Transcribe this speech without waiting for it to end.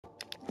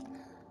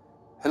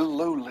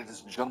Hello,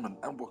 ladies and gentlemen,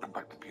 and welcome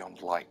back to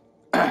Beyond Light.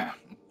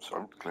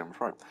 Sorry, clear my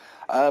throat.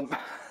 Um,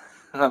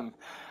 um,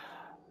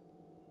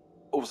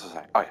 what was I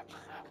saying? Oh yeah,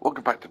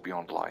 welcome back to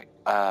Beyond Light.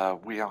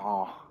 We're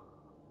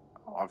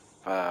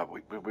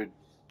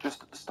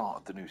just at the start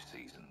of the new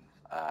season,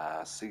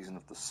 season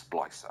of the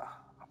Splicer.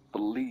 I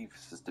believe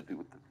this is to do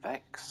with the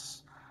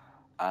Vex.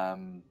 I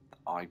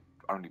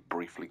only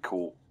briefly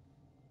caught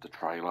the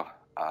trailer.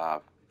 I've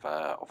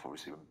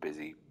obviously been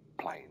busy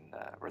playing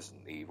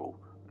Resident Evil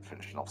and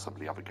finishing off some of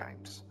the other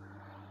games.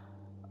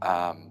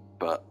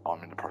 But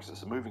I'm in the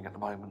process of moving at the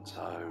moment,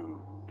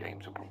 so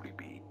games will probably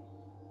be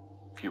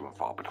few and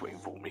far between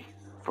for me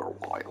for a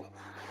while.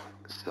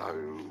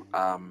 So,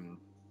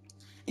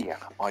 yeah,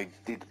 I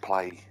did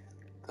play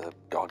the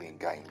Guardian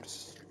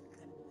games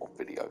on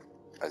video,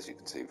 as you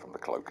can see from the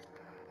cloak.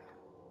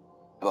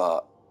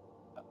 But,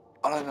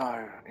 I don't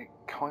know, it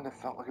kind of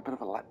felt like a bit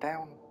of a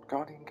letdown,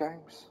 Guardian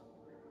games.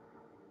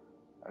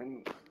 I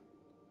mean,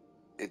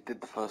 it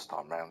did the first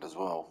time round as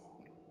well.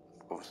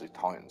 Obviously,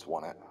 Titans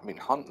won it. I mean,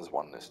 Hunters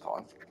won this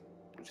time,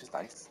 which is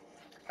nice.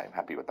 I'm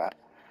happy with that.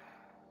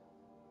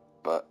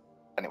 But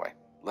anyway,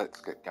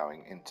 let's get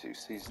going into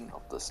Season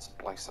of the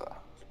Splicer.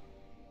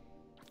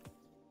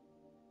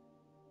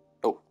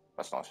 Oh,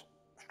 that's nice.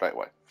 Straight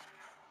away.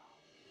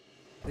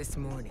 This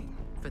morning,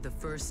 for the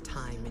first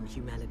time in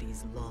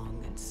humanity's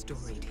long and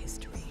storied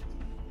history,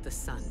 the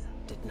sun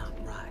did not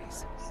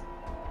rise.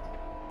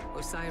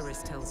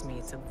 Osiris tells me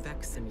it's a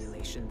Vex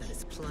simulation that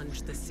has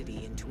plunged the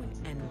city into an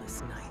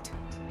endless night.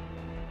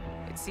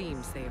 It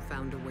seems they have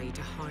found a way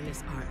to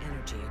harness our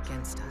energy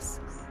against us.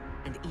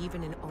 And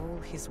even in all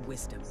his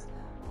wisdom,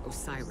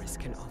 Osiris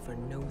can offer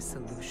no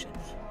solution.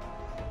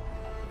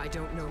 I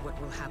don't know what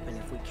will happen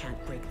if we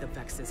can't break the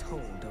Vex's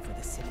hold over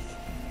the city.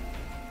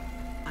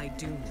 I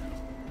do know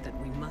that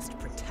we must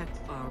protect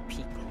our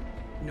people,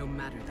 no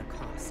matter the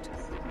cost.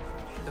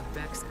 The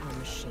Vex are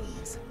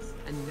machines,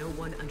 and no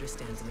one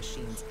understands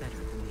machines better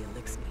than the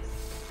Elixir.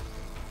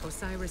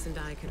 Osiris and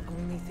I can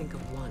only think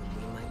of one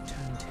we might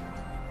turn to.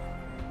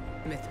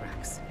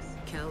 Mythrax,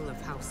 kell of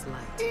House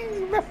Light.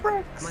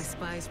 Mythrax! My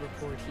spies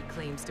report he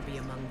claims to be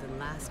among the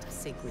last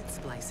sacred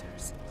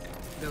splicers,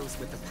 those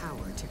with the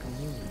power to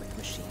commune with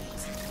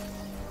machines.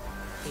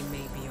 He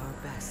may be our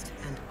best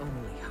and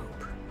only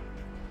hope.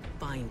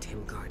 Find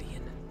him,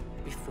 Guardian,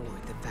 before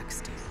the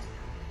Vex do.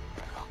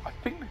 I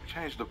think they've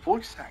changed the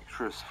voice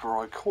actress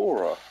for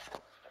Ikora.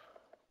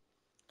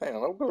 Hang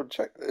on, I'll go and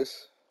check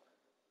this.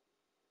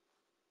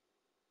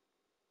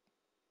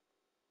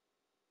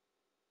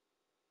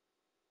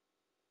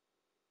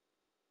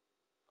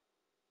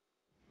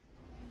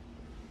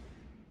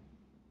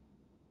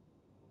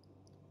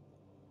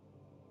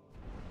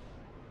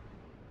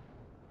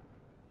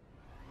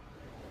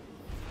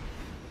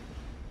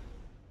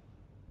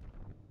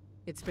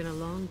 It's been a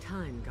long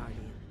time,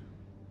 Guardian.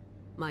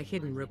 My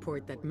hidden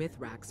report that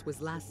Mythrax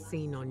was last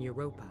seen on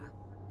Europa,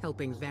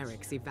 helping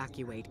Varix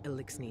evacuate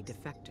Elixir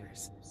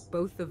defectors.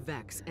 Both the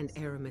Vex and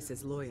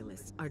Aramis's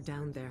loyalists are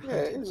down there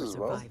hunting for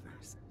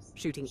survivors,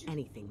 shooting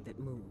anything that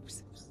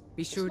moves.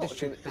 Be sure to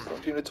shoot back.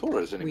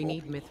 We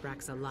need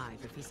Mythrax alive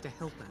if he's to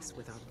help us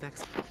with our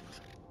Vex.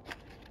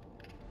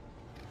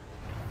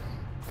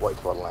 Wait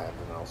till I land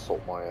and then I'll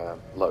sort my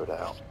load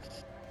out.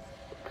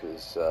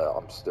 Because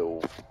I'm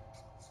still...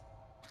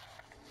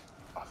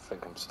 I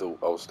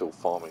was still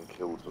farming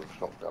kills with a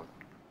shotgun.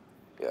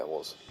 Yeah, it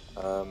was.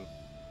 Let's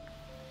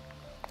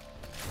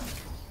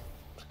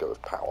go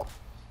with power.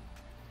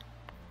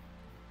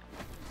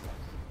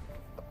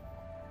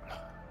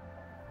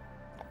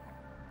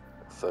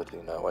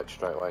 $13.08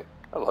 straight away.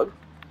 Hello.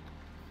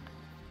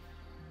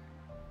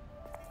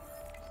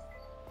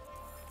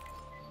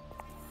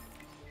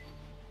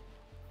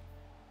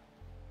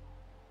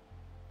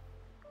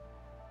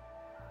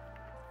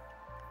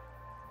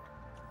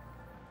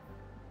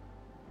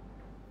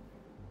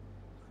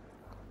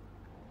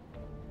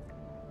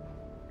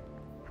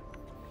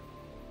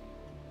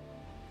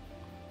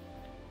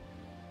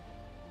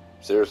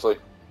 Seriously?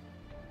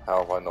 How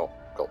have I not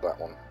got that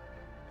one?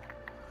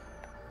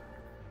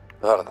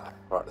 I don't know.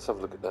 Right, let's have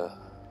a look at the...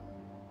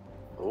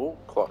 Oh,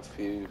 quite a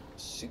few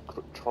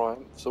secret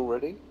triumphs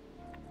already.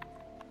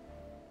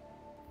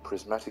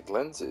 Prismatic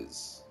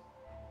lenses.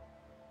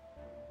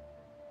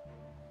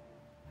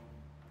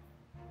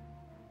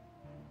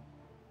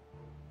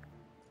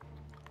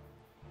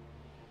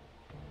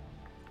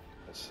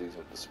 Let's see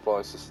some of the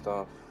splicer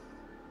stuff.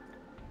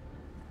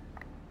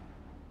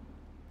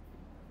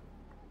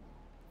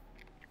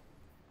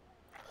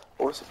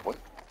 Oh, what's the point?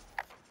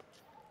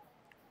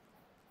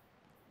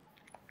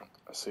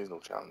 Seasonal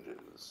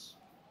challenges.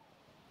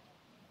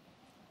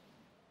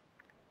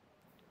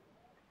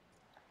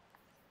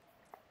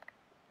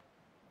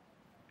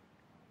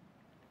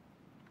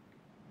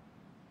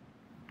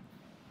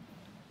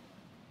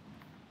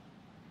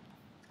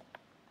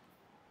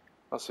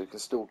 Oh, so you can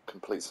still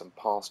complete some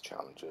past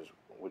challenges,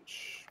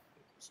 which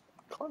is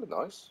kind of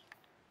nice.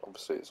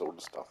 Obviously, it's all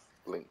the stuff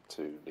linked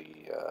to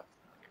the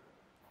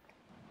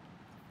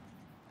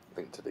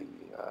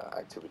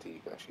activity you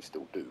can actually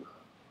still do.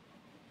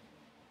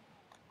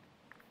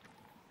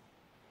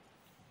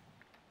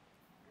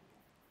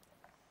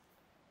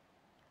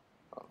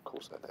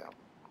 course they're down.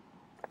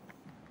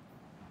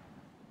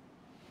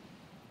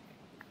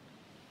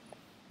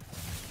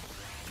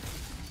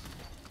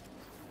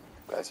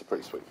 That's a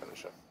pretty sweet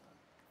finisher.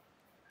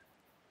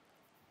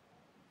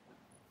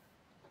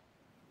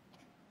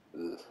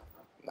 Ugh,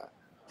 no.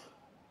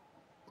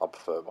 I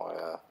prefer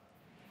my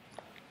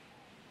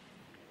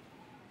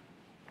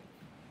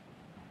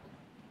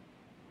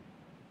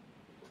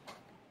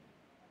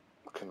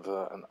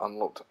convert an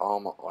unlocked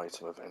armor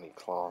item of any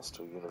class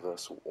to a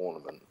universal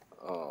ornament.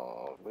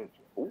 Oh,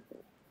 ooh,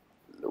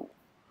 low.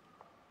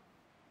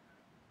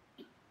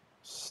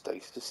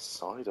 Stasis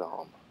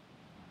sidearm.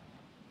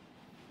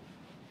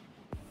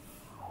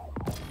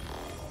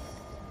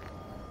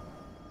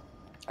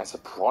 That's a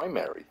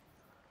primary.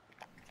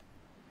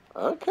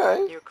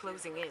 Okay. You're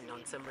closing in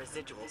on some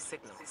residual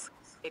signals.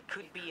 It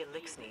could be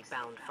Elixni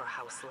bound for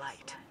House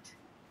Light.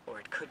 Or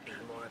it could be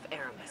more of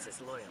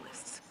Aramis's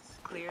loyalists.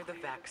 Clear the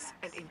Vex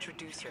and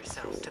introduce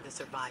yourself to the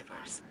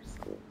survivors.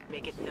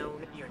 Make it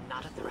known you're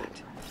not a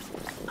threat.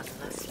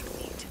 Unless you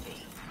need to be.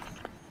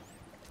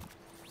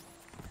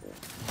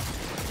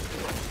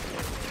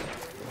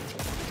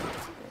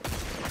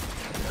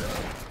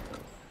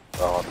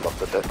 Oh, I'd love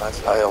the Dead Man's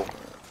Hail.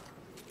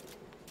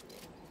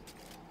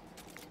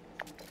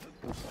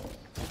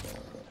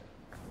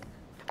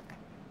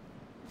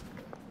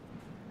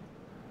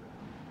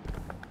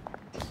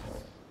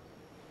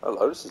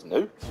 Hello, this is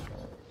new.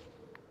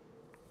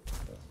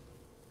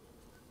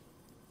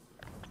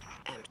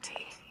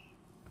 Empty.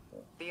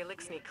 The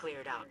Elixni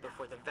cleared out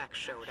before the Vex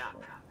showed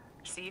up.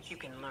 See if you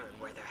can learn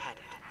where they're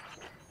headed.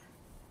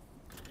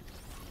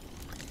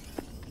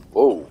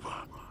 Whoa.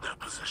 Their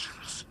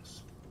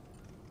positions.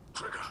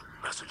 Trigger,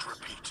 message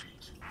repeat.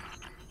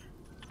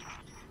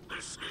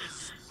 This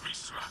is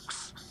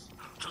Mythrax.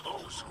 To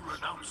those who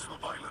renounce the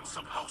violence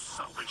of House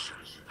Salvation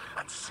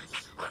and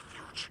seek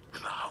refuge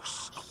in the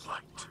House of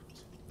Light.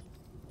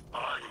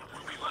 I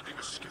will be landing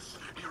a skiff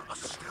near a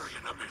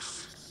Styrian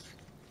abyss.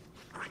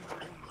 Bring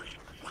only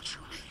what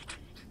you need.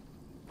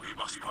 We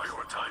must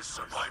prioritize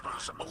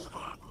survivors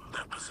over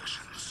their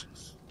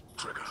positions.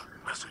 Trigger,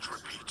 message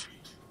repeat.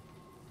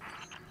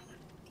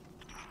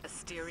 A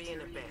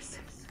Styrian abyss.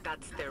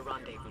 That's their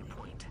rendezvous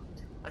point.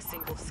 A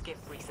single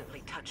skiff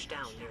recently touched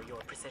down near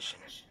your position.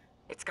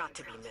 It's got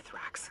to be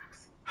Mythrax.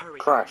 Hurry.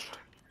 Crashed.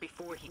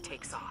 Before he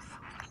takes off.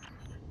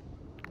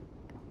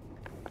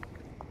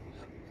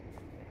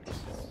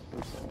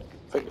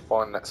 I think you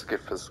find that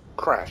skiff has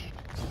crashed.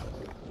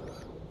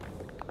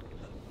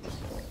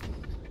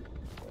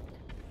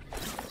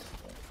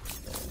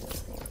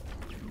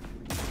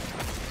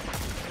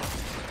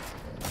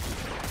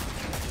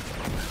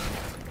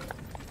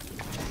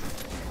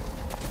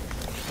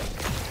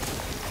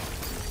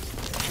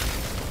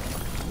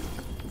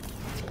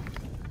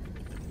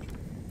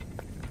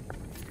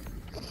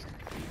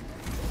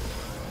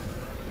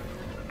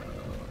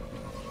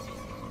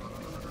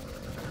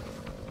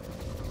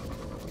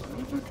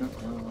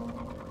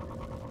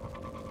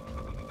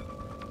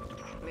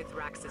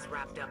 Mythrax is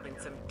wrapped up in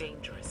some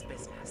dangerous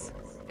business.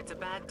 It's a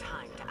bad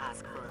time to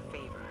ask for a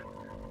favor,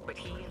 but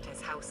he and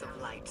his House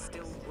of Light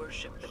still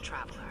worship the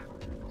Traveler.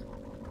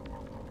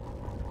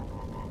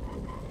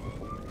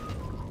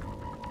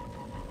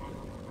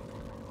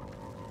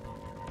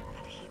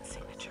 That heat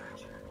signature.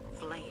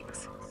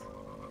 Flames.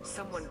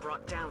 Someone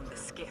brought down the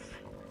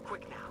skiff.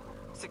 Quick now.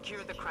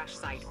 Secure the crash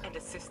site and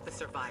assist the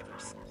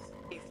survivors,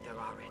 if there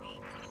are any.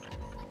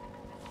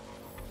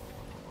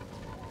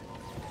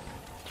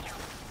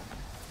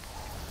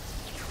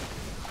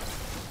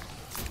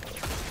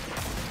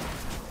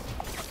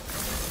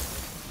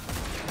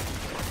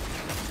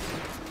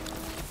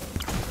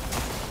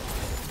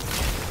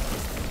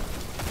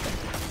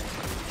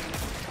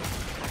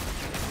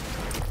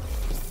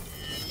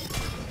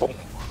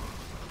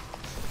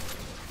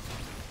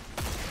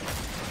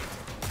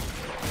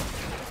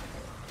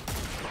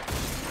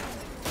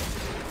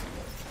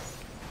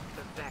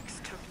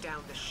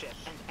 The ship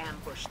and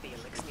ambush the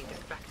Elixni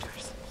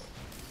defectors.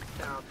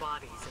 There are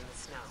bodies in the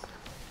snow.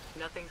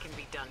 Nothing can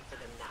be done for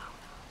them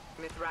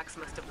now. Mythrax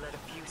must have let a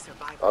few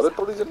survivors Are there out.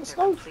 bodies in the They're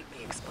snow?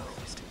 completely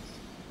exposed.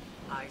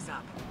 Eyes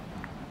up.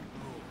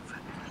 Move.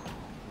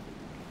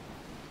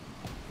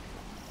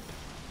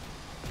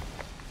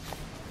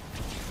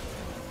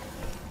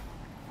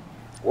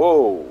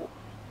 Whoa.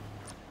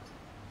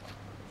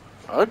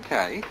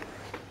 Okay.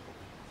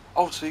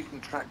 Oh, so you can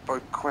track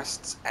both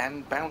quests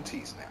and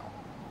bounties now.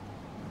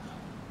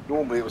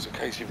 Normally it was a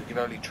case of you can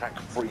only track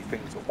 3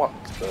 things at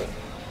once, but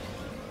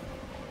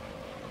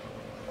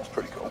that's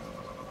pretty cool.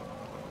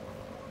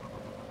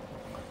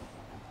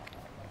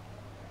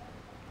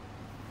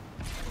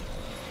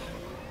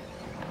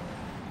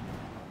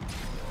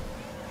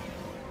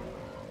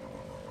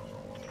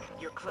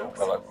 You're close,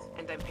 Oh, hello.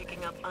 and I'm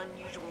picking up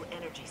unusual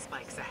energy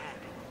spikes ahead.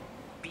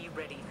 Be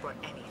ready for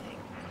anything.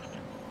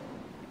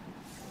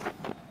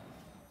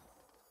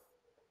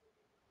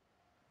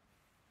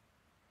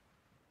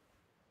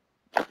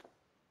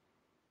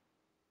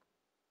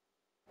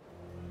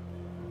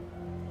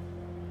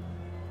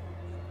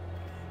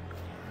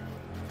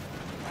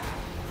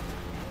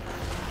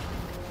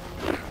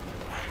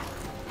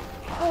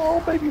 Oh,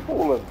 baby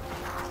fallen.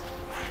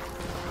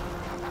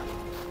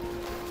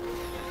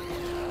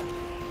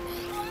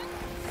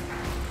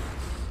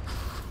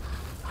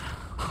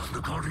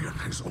 The Guardian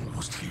is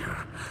almost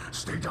here.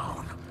 Stay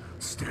down.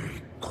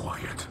 Stay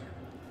quiet.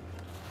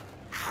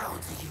 How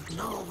do you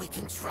know we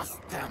can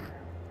trust them?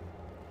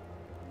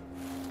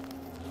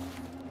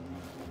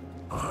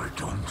 I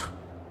don't.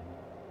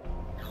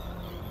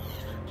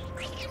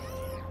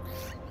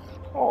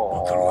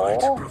 What the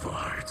light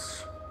provides.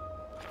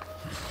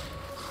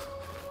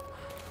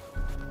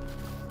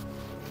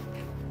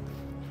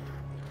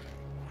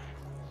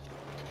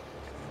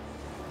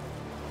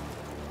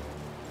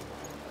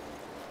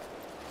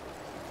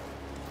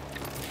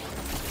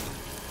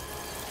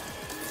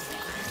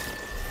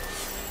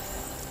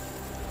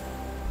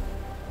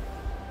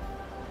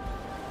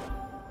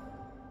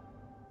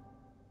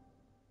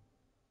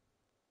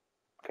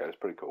 Okay, that's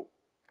pretty cool.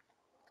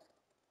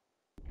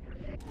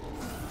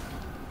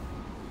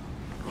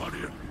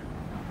 Guardian,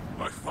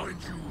 I find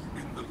you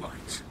in the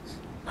light,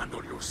 and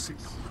on your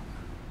signal.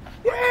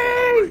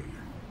 Yay!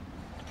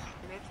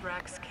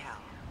 Mythrax kell.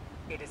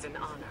 It is an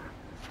honor.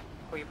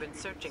 We've been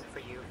searching for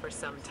you for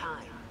some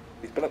time.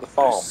 He's been at the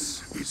farm.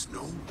 This is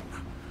known.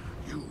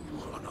 You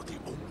are not the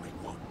only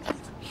one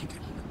with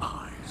hidden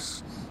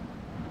eyes.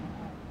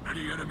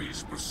 Many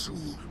enemies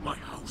pursue my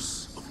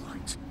house of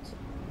light.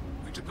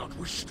 We did not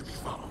wish to be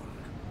found.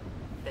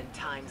 Then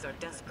times are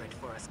desperate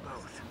for us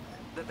both.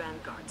 The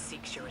Vanguard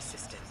seeks your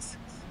assistance.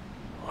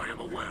 I am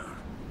aware.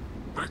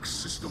 Vex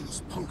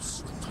systems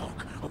pulse with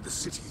talk of the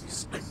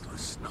city's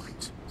endless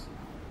night.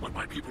 But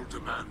my people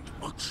demand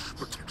much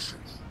protection.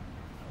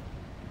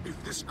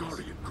 If this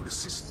Guardian could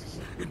assist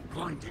me in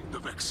blinding the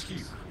Vex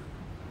here,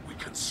 we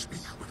can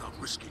speak without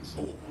risking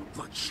more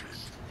bloodshed.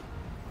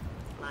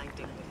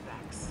 Blinding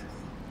the Vex.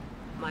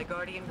 My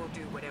Guardian will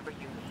do whatever you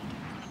need.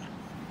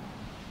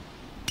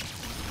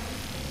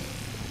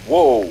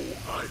 Whoa!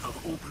 I have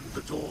opened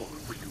the door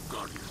for you,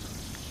 Guardian.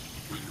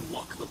 Will you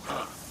walk the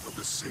path of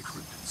the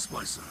sacred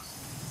splicer?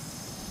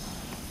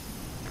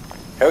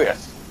 Hell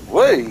yes.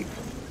 Wait!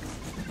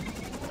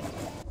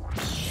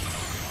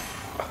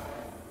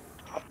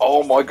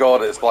 Oh my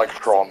god, it's like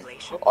Tron.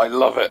 I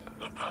love it.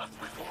 The path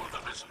before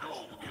them is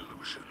no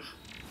illusion.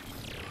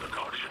 The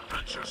Guardian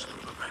ventures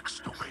through the Vex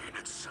domain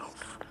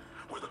itself,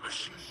 where the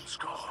machines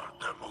guard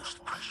their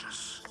most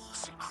precious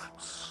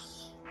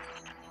secrets.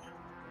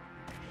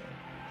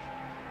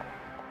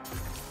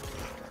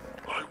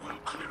 I will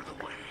clear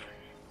the way.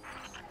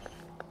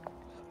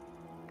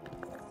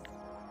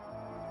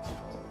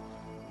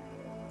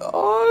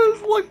 Oh,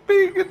 it's like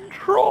being in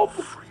Tron.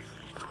 Freely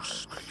through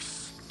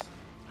space.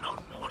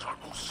 None but our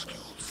most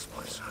skilled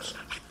splicers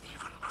can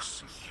even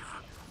perceive.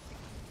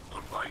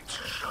 The light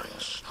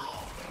shines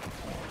strong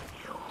in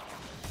you.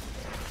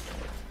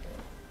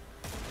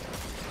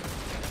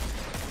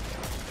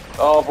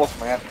 Oh, I've lost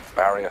my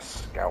anti-barrier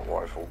scout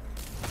rifle.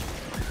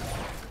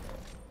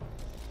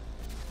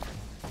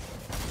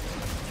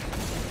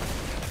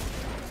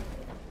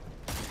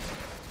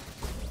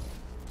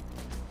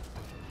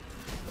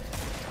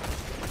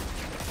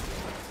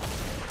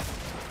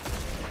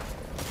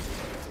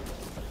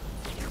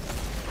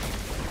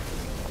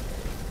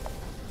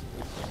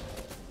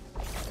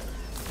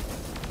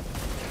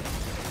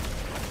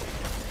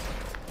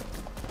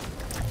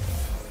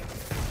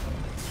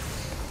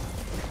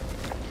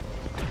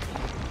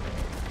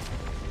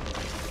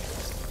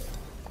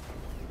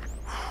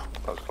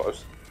 That was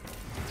close.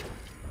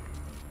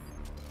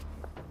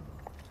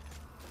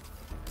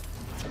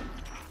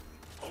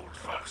 Hold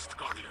fast,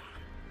 Guardian.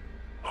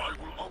 I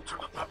will alter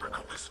the fabric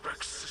of this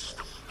Vex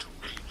system to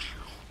aid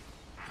you.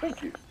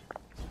 Thank you.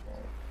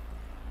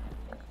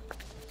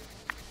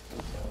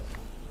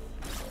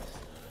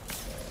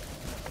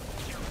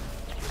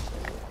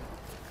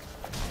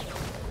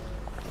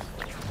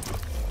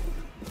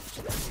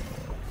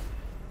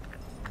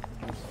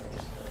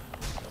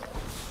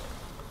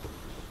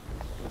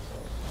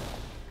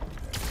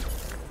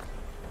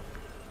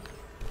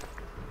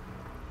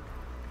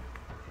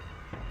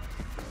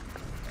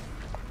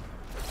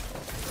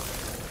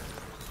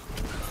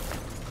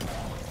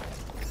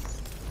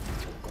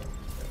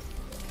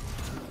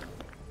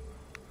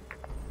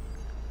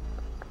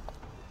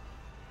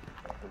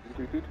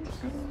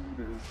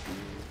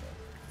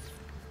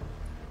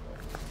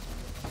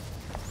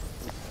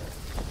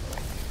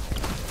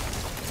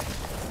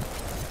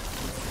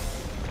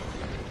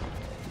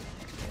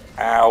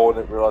 Ow, I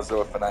didn't realise there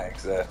were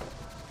fanatics there.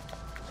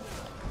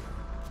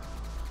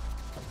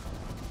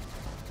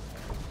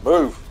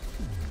 Move!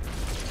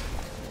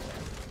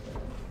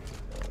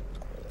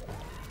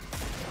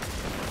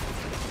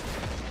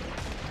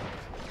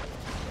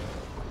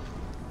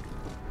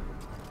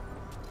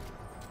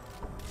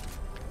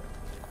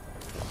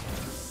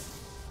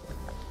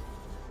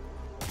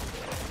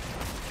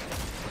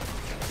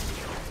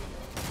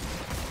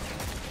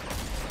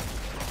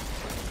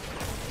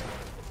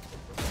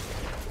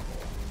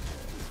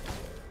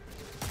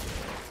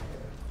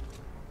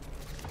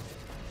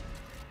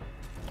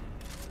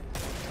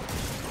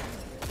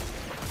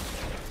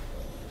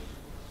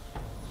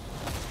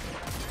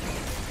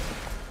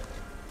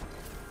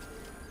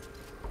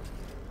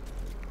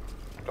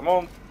 Come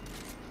on.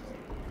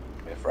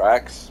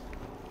 Mythrax.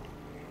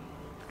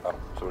 Oh,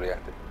 it's already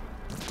active.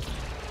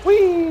 Whee!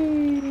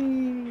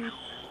 You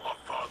are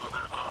farther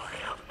than I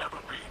have ever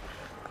been.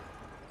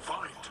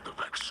 Find the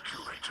Vex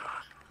Curator,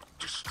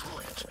 destroy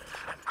it,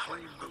 and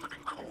claim the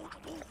living code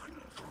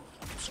woven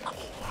through its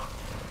core.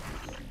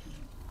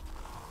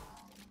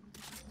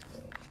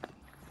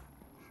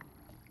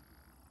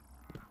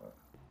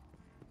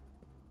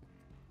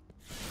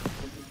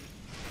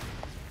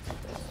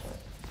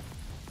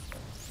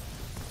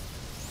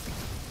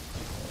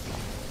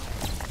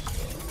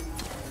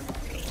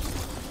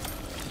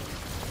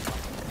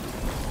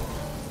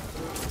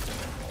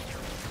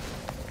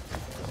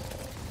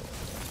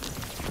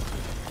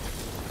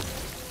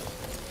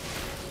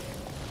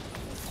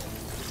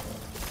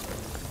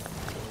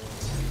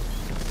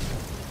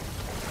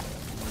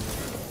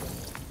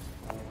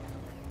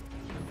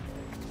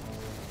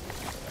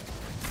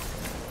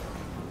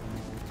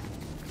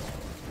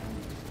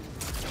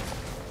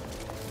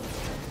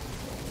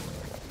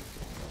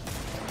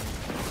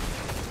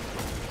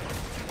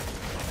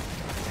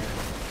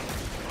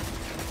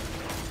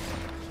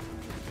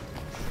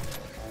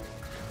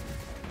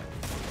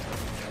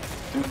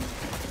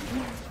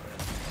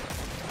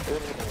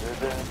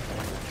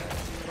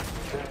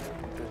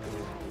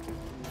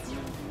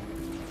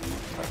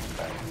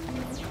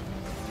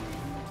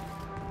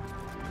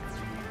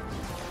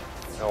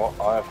 You know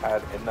what? I've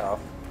had enough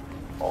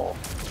of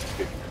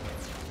chicken.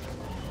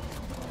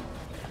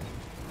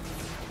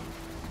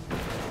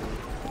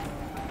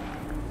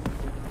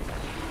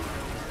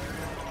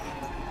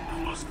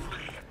 You must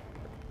flee.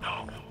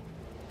 No.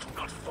 Do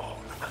not fall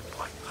in that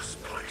lightless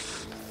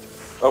place.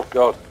 Oh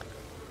god.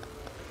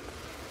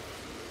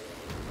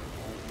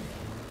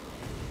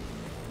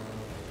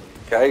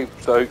 Okay,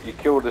 so you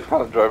killed the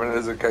pallet driver and it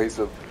is a case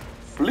of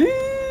flee!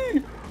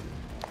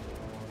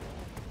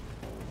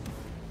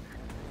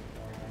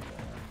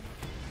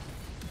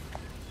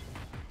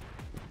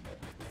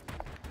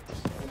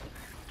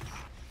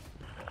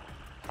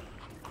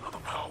 Another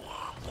power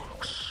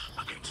works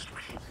against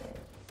me,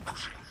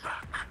 pushing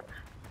back.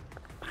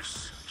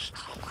 This is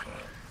troubling.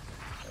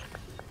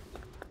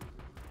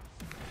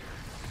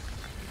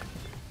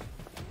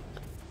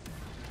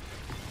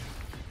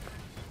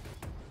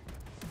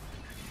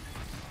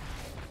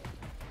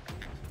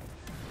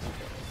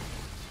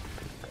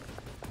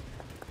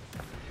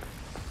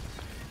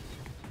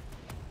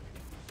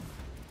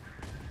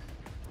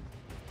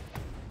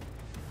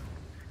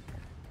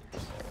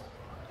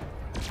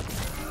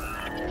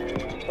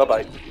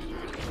 Bye-bye.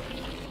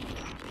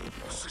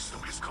 The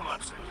system is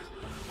collapsing.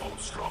 Hold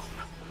strong.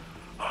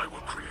 I will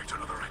create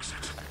another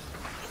exit.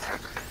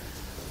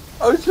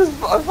 I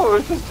thought I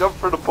was just jump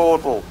through the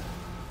portal.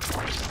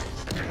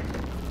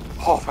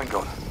 Oh, thank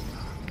god.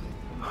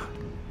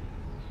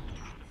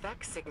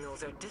 Vex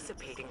signals are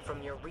dissipating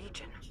from your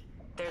region.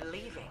 They're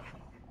leaving.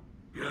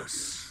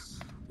 Yes.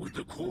 With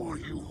the core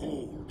you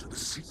hold, the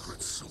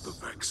secrets of the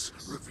Vex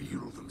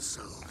reveal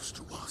themselves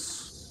to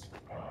us.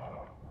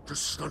 To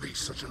study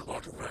such an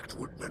artifact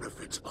would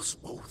benefit us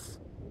both.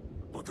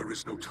 But there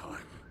is no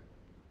time.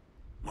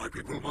 My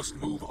people must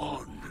move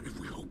on if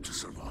we hope to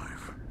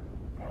survive.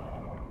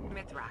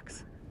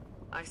 Mythrax,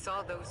 I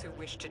saw those who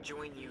wished to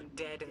join you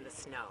dead in the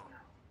snow.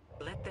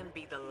 Let them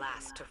be the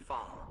last to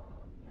fall.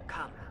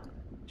 Come,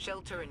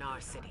 shelter in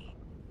our city.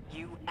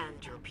 You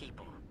and your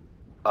people.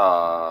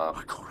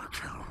 Ikora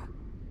Kell,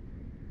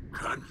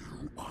 can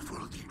you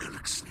offer the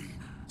Elixir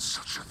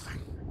such a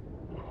thing?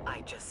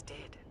 I just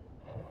did.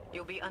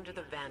 You'll be under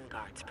the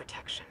Vanguard's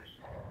protection.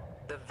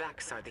 The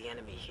Vex are the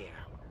enemy here,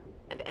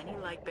 and any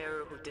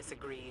Lightbearer who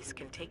disagrees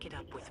can take it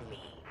up with me.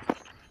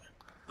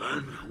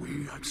 Then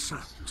we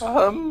accept.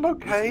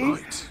 Okay.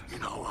 With light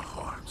in our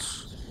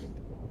hearts,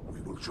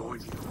 we will join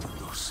you in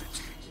your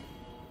city,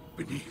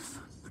 beneath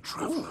the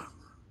Traveler.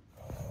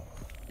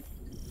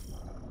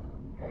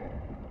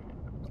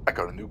 I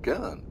got a new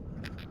gun.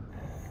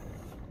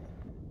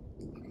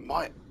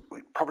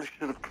 We probably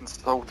should have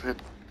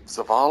consulted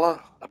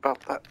Zavala about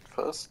that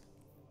first.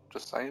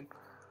 Just saying.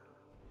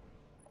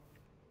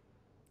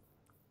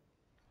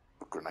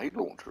 A grenade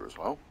launcher as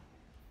well.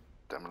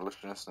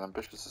 Demolitionist and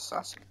ambitious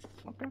assassin.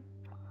 Okay.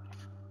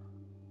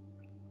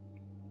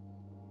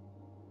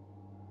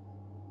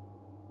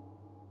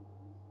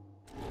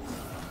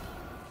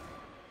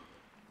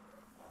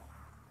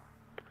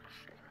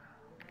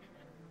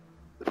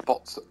 The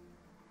bots.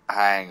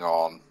 Hang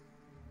on.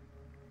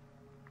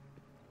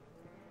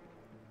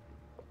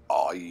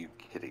 Are you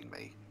kidding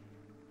me?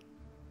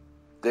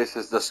 This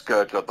is the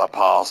Scourge of the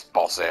Past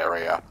boss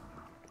area.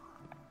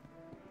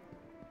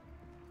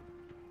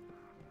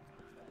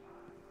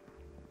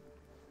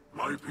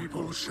 My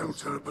people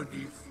shelter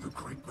beneath the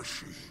Great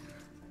Machine.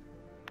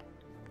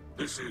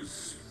 This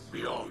is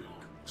beyond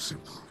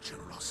simple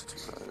generosity.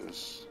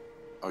 Osiris.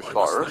 I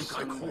must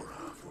thank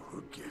Ikora for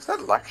her gift. Is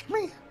that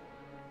Lakshmi?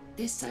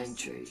 This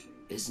sanctuary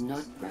is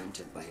not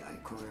granted by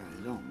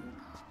Ikora alone,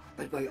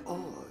 but by all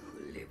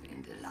who live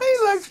in the land. Hey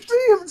Lakshmi,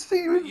 I haven't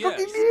seen you in Yes,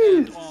 fucking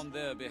years. and on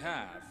their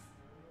behalf,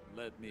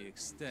 let me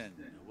extend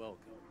a welcome.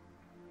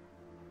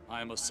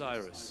 I'm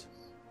Osiris,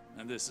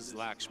 and this is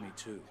Lakshmi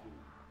too.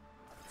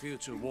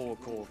 Future War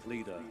Court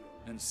leader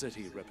and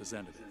city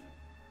representative.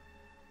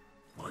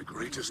 My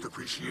greatest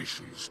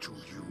appreciations to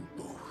you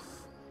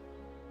both.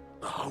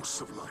 The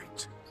House of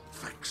Light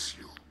thanks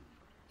you.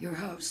 Your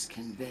house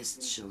can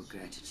best show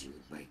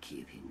gratitude by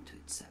keeping to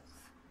itself.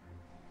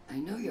 I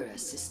know your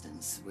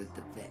assistance with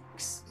the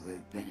Vex will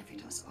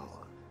benefit us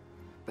all,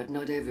 but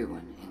not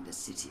everyone in the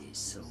city is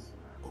so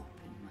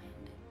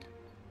open-minded.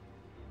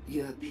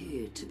 You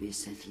appear to be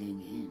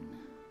settling in.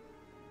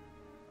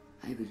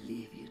 I will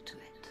leave you to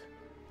it.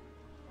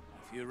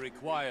 If you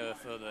require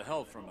further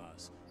help from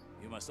us,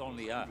 you must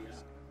only ask.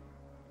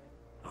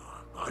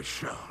 I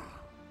shall.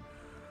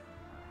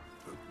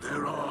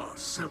 There are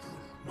several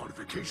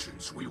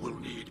modifications we will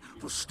need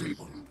for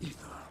stable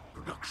ether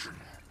production.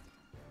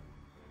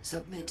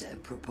 Submit a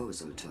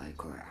proposal to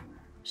Ikora.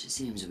 She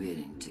seems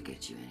willing to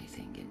get you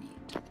anything you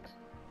need.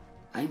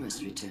 I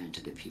must return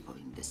to the people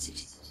in the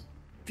city.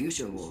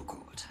 Future War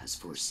Court has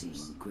foreseen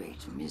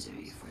great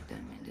misery for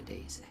them in the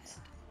days ahead,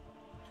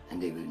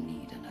 and they will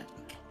need an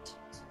advocate.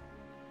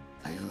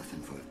 I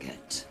often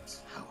forget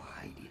how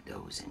highly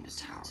those in the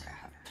tower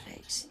have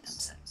placed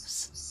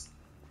themselves.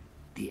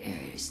 The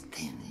air is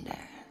thin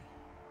there.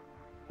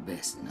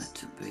 Best not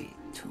to breathe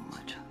too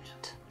much of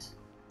it.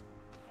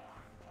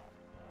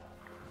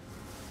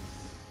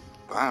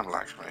 Damn,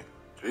 Lakshmi.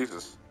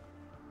 Jesus.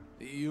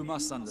 You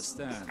must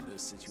understand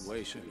this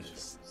situation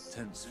is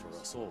tense for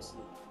us all.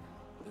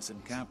 This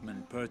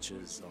encampment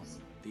perches on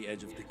the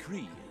edge of decree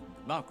and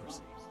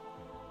democracy.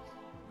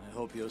 I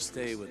hope your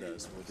stay with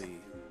us will be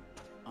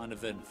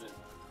uneventful.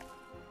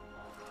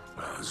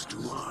 As do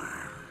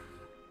I.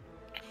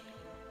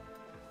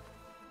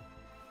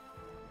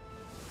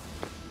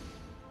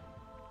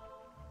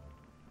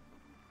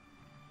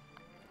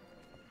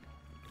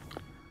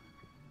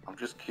 I'm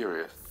just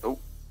curious.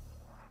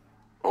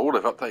 Oh,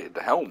 they've updated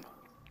the helm.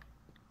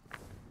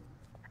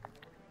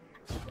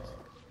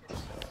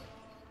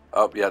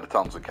 Oh, yeah, the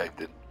tunnels are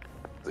caved in.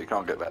 So you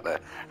can't get back there.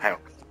 Hang on.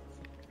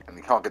 And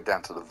you can't get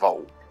down to the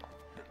vault.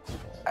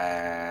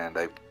 And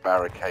they've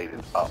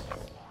barricaded up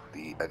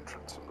the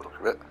entrance from the look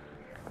of it.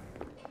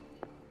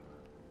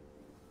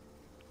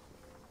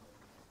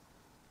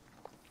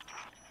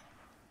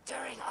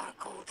 During our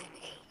golden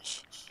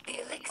age, the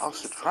Oh, Elixir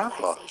it's a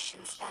traveler.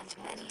 civilization spanned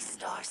many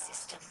star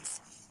systems,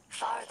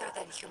 farther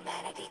than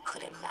humanity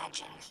could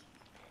imagine.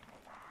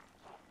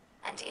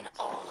 And in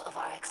all of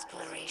our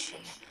exploration,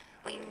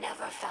 we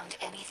never found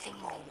anything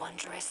more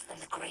wondrous than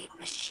the Great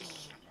Machine.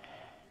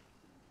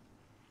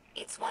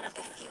 It's one of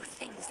the few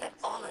things that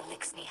all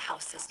Elixir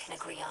houses can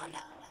agree on.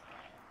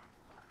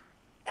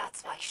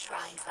 That's why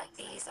shrines like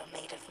these are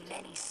made of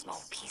many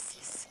small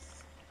pieces.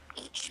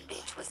 Each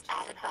bit was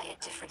added by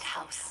a different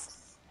house.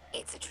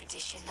 It's a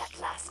tradition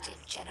that lasted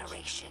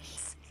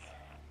generations.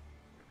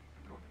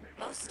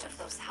 Most of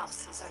those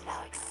houses are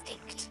now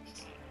extinct,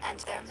 and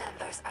their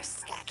members are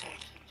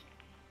scattered.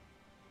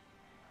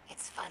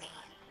 It's funny.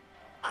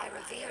 I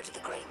revered the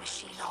Great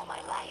Machine all my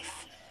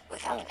life,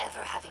 without ever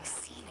having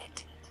seen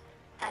it.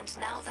 And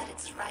now that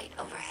it's right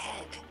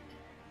overhead,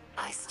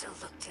 I still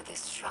look to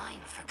this shrine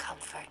for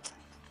comfort.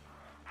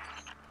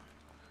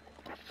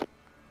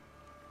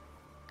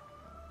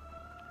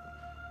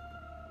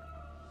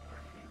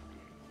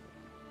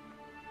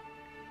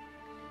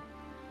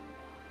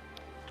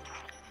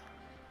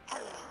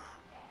 Hello,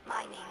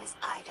 my name is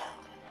Ido.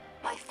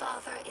 My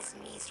father is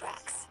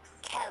Mythrax,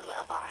 kell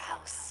of our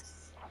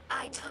house.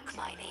 I took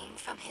my name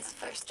from his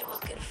first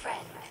awoken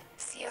friend,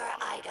 Sierra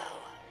Ido.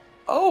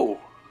 Oh!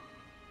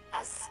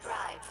 As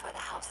scribe for the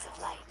House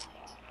of Light,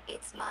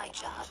 it's my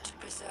job to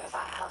preserve our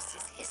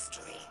house's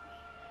history,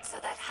 so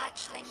that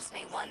hatchlings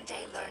may one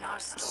day learn our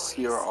stories.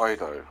 Sierra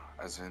Ido,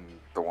 as in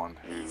the one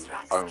who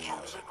Mythrax owns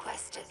Kell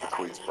requested the that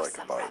I leave Queensbreaker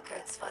some boat.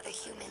 records for the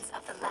humans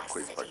of the last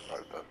city,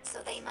 Queensbreaker boat, so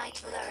they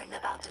might learn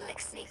about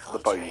Elixir the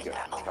boat culture you in get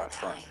their from the own Cat's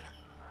Throne. time.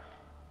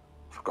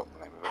 Forgotten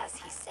the name of it. As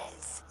he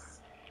says,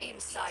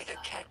 inside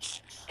a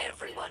ketch,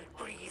 everyone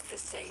breathes the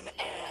same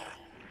air.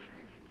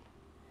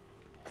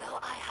 Though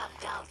I have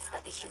doubts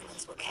that the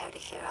humans will care to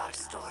hear our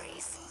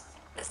stories,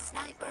 the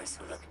snipers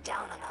who look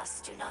down on us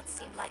do not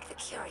seem like the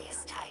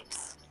curious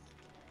types.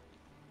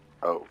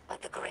 Oh.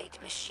 But the Great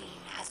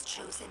Machine has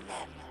chosen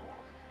them,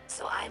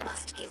 so I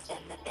must give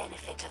them the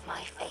benefit of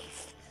my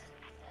faith.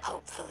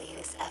 Hopefully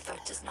this effort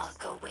does not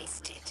go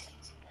wasted.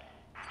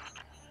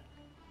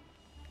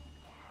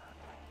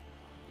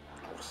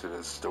 Obviously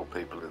there's still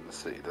people in the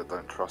city that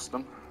don't trust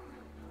them.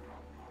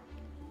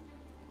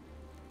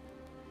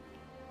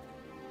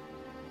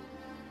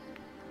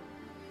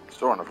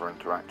 Saw another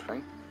interact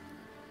thing.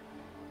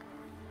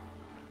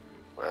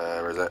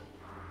 Where is it?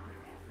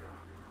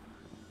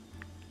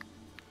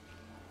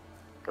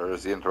 Where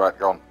is the interact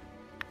gone?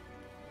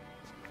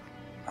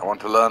 I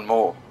want to learn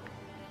more.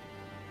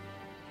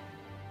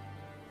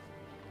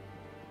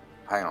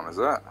 Hang on, is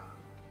that?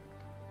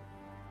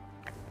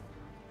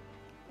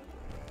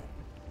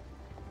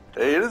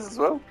 Hey, it is as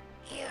well.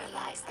 Here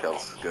lies the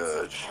Kell's remnants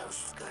of Scourge. Kell's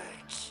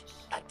Scourge,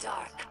 a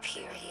dark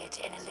period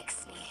in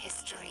Elixir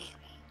history.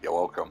 You're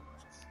welcome.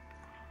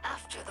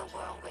 After the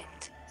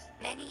whirlwind,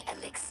 many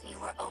Elixni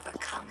were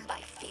overcome by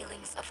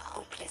feelings of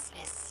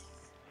hopelessness.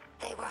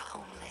 They were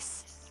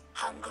homeless,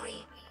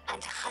 hungry,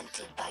 and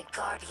hunted by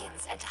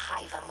guardians and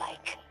Hive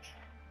alike.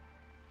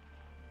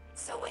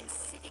 So when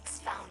Civics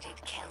founded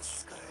Kell's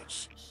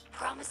Scourge,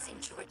 promising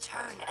to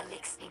return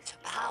Elixni to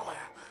power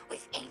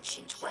with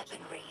ancient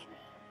weaponry,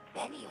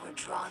 many were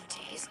drawn to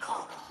his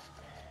call.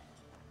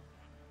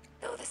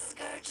 Though the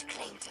Scourge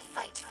claimed to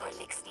fight for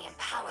Elixni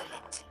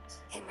empowerment,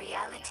 in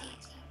reality,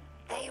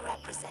 they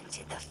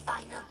represented the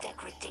final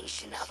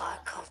degradation of our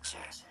culture.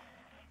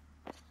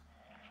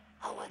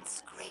 A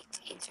once great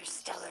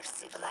interstellar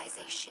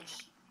civilization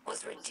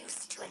was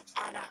reduced to an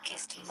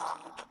anarchist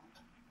mob,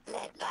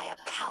 led by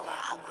a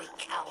power-hungry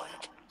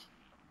coward.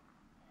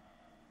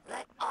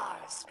 Let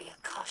ours be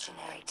a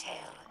cautionary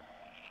tale.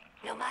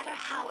 No matter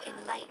how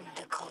enlightened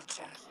a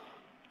culture,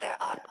 there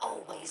are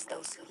always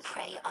those who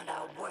prey on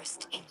our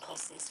worst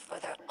impulses for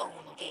their own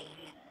gain.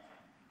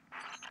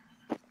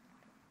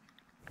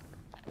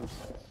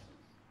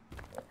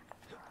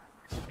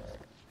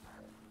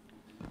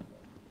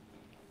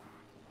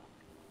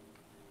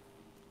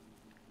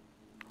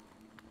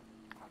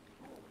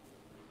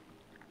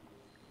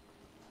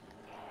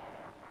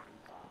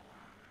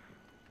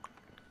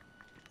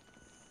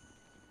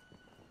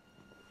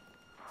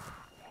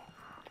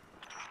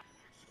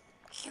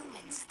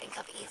 Humans think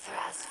of ether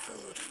as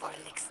food for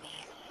Elixni,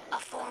 a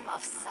form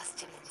of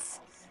sustenance.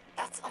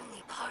 That's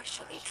only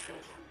partially true.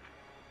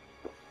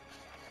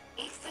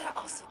 Ether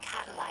also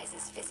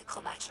catalyzes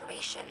physical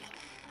maturation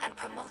and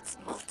promotes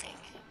molting.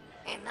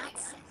 In that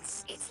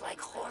sense, it's like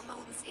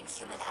hormones in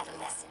human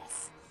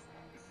adolescence.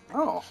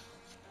 Oh.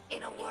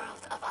 In a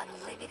world of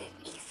unlimited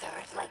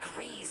ether, like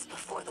Rees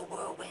before the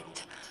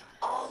whirlwind,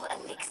 all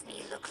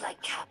Elixni look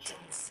like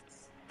captains.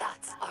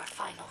 That's our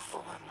final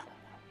form.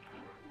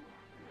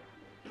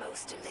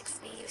 Most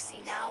Elixni you see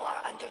now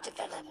are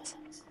underdeveloped.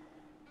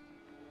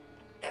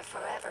 They're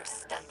forever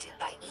stunted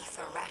by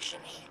ether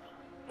rationing,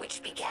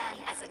 which began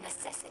as a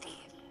necessity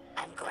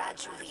and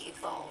gradually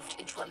evolved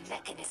into a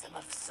mechanism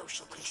of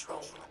social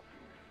control.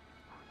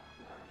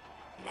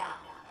 Now,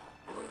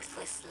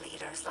 ruthless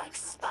leaders like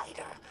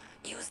Spider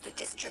use the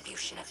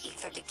distribution of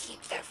ether to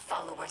keep their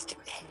followers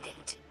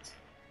dependent.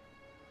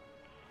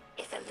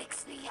 If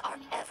Elixni are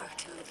ever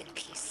to live in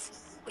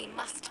peace, we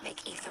must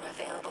make ether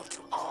available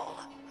to all,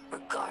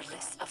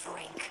 regardless of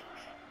rank.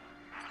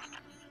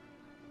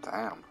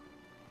 Damn.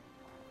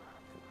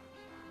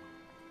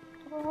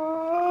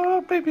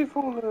 Oh, baby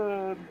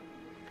fallen.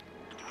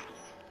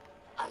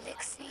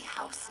 Elixni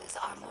houses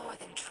are more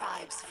than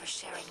tribes for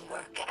sharing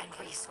work and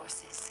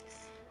resources.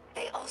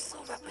 They also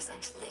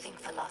represent living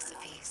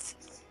philosophies.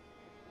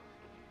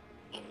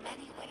 In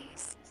many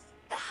ways,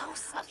 the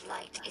House of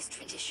Light is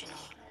traditional.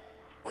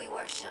 We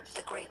worship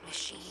the Great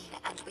Machine,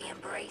 and we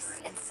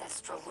embrace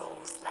ancestral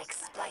roles like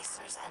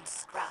splicers and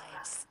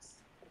scribes.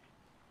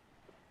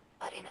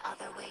 But in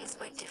other ways,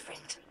 we're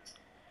different.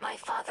 My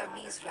father,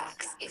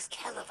 Mythrax, is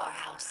kell of our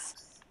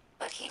house,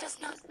 but he does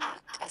not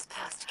act as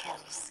past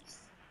kells.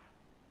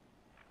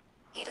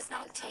 He does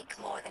not take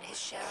more than his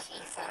share of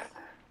ether,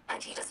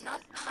 and he does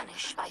not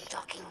punish by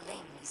docking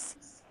limbs.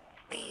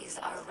 These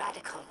are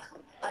radical,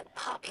 but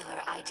popular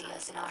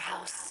ideas in our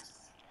house.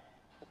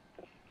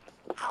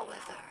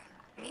 However,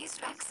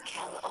 Mythrax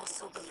Kell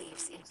also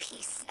believes in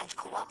peace and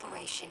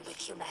cooperation with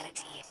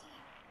humanity.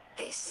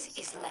 This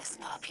is less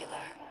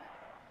popular.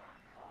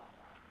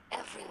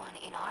 Everyone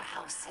in our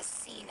house has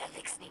seen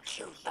Elixni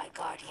killed by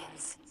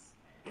guardians.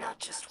 Not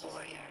just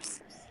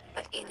warriors,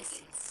 but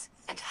innocents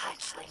and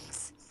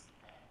hatchlings.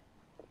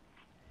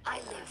 I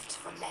lived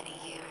for many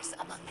years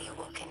among the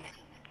Awoken,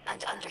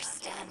 and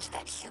understand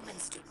that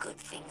humans do good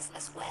things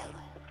as well.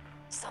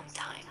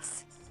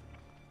 Sometimes.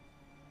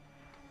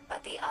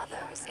 But the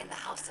others in the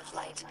House of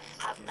Light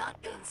have not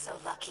been so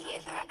lucky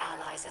in their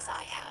allies as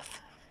I have.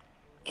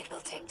 It will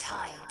take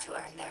time to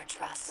earn their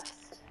trust.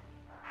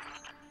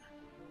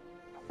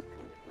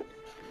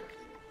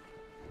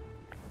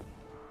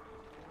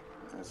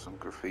 There's some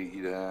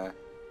graffiti there.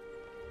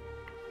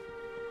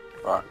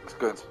 Right, let's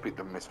go and speak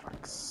to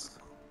Mythrax.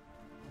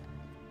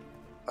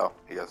 Oh,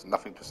 he has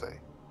nothing to say.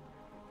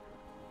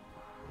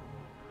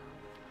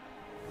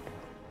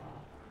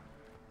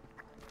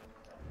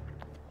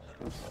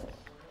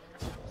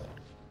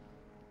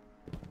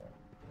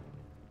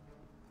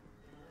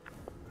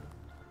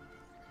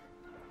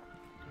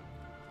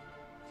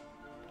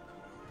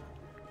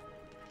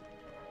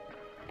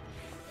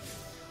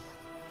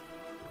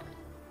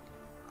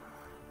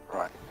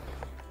 Right.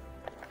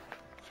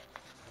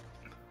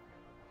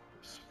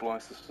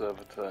 Splicer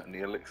servitor in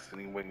the elixir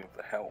wing of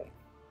the helm.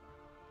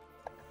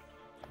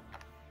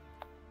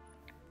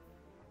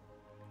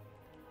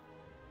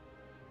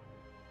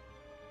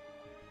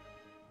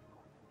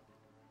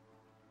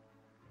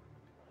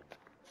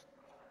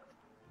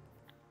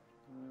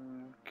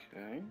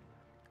 Okay.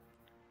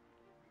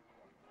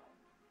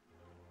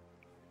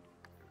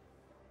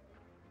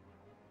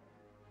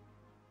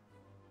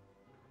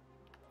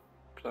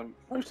 So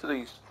most of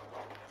these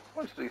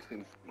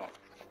things, like,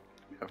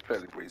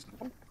 fairly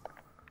reasonable.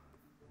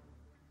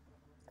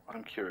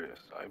 I'm curious.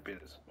 I've been.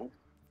 Oh.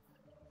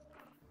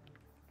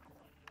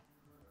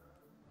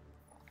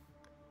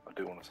 I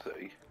do want to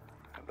see.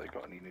 Have they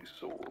got any new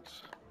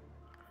swords?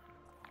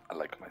 I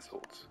like my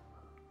swords.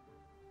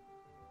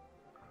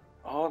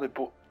 Oh, they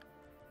bought.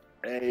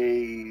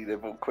 Hey, they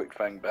bought Quick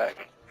Fang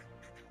back.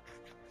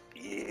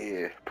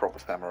 Yeah, proper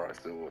samurai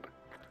sword.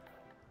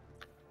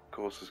 Of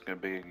course, there's going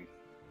to be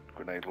a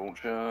grenade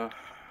launcher.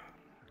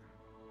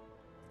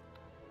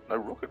 No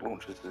rocket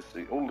launchers this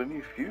season. Oh, the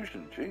new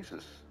fusion.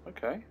 Jesus.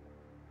 Okay.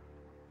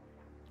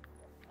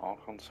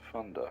 Archon's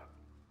Thunder.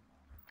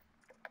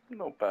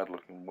 Not bad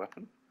looking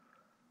weapon.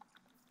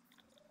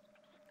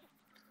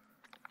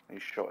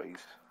 These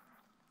shotties.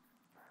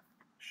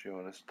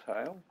 Showing his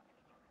tail.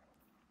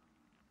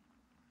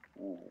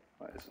 Ooh,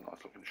 that is a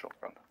nice looking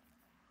shotgun.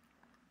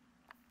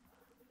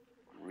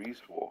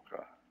 Reese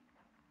Walker.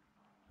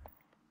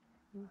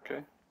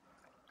 Okay.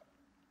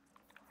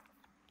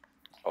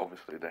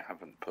 Obviously they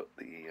haven't put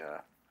the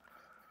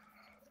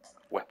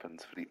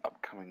weapons for the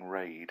upcoming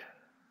raid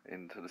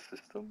into the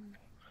system.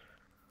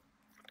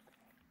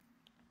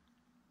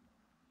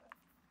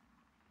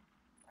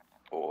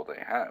 Or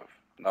they have.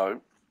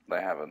 No,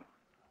 they haven't.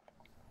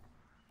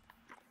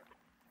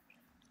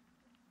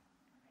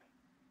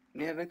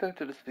 Yeah, they don't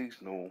do the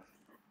seasonal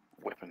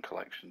weapon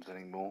collections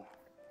anymore.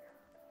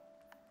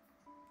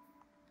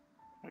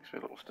 Makes me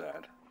a little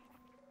sad.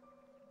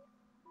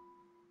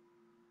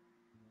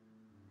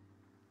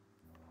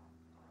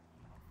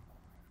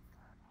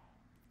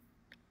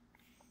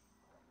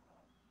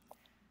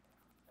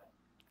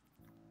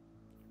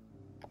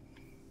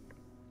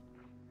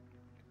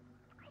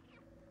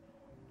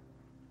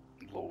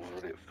 Lord,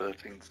 already at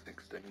 13,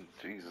 16.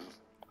 Jesus.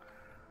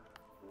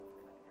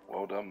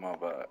 Well done, my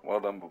boy. Well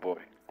done, my boy.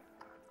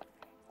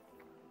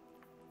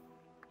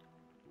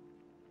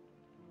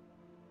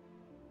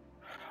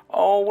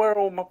 Oh, where are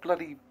all my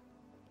bloody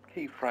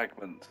key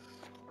fragments?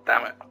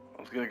 Damn it.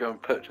 I was going to go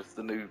and purchase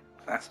the new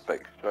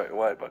aspect straight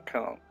away, but I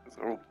can't, because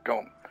they're all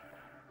gone.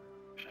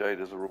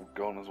 Shaders are all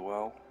gone as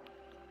well.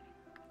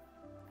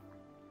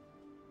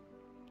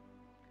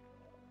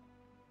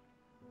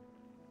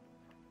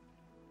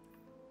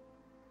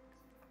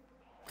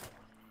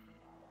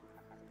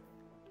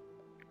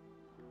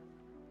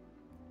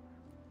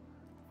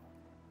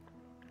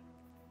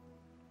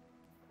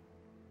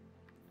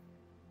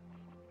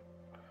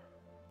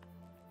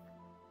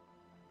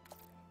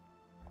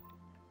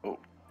 Oh,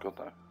 God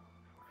no.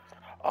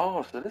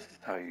 Oh, so this is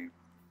how you...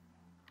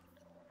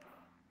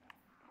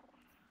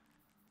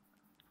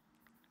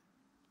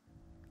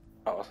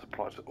 Oh, this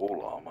applies to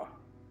all armour.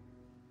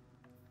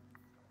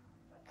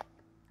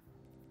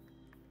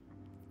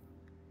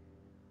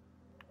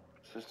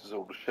 So this is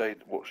all the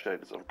what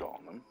shaders I've got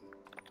on them.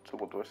 So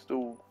what, do I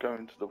still go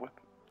into the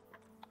weapon?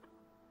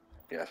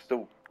 Yeah, I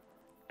still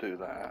do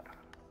that.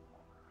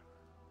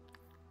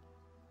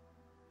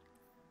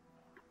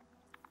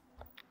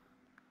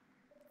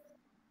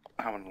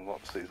 I haven't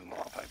unlocked seasonal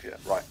artifact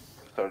yet. Right,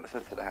 so let's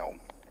head to the helm.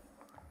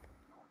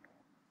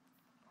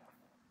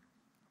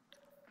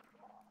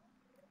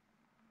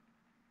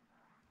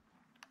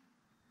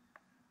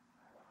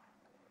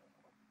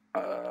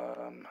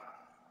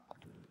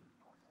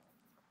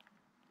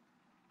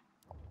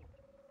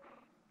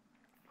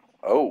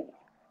 Oh,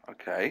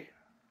 okay.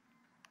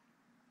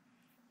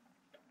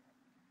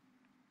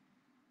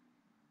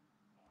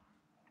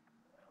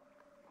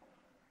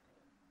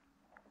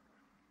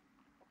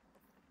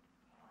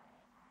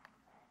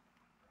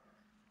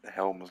 The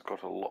helm has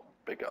got a lot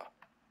bigger.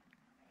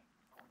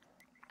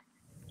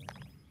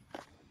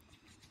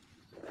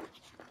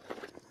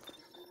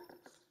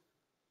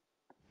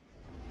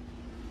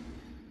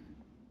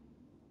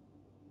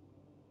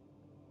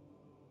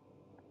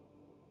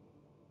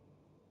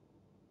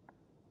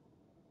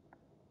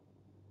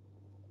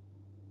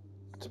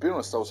 To be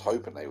honest, I was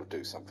hoping they would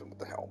do something with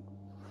the helm.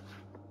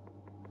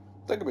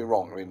 Don't get me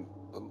wrong, I mean,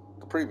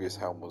 the previous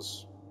helm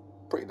was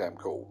pretty damn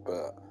cool,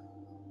 but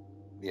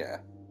yeah.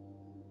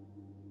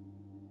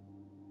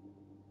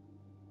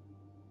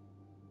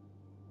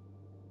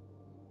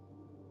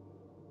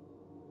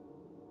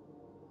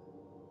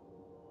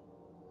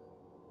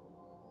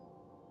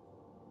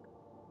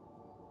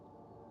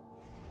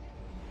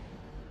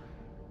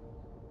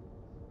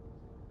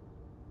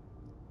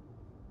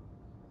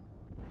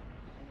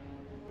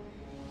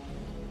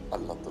 I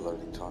love the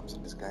loading times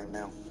in this game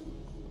now.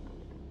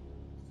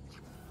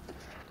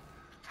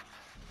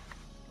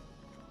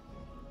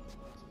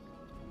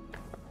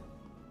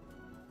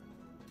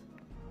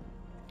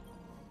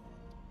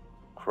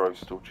 Crow's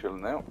still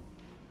chilling out.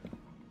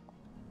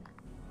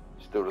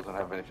 Still doesn't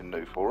have anything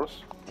new for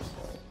us.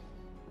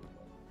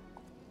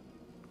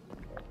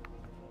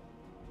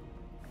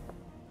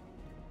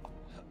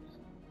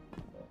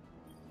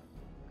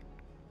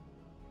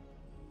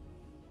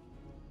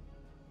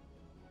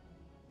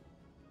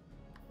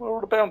 Where are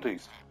all the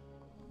bounties?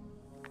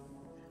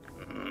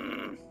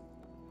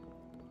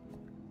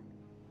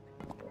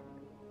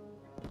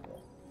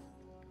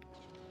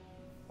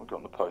 I've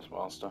got the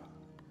postmaster.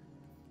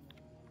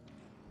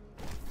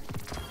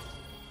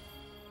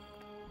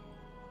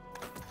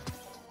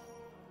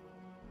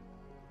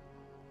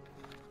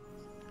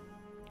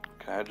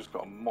 Okay, I just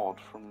got a mod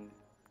from...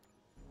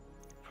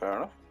 Fair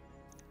enough.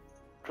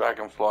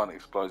 Dragonfly and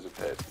explosive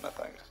head. No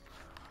thanks.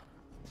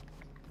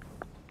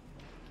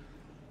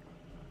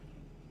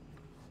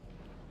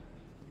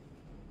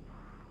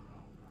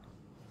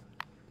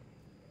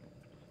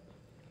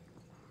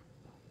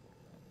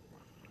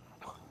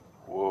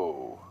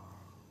 Whoa.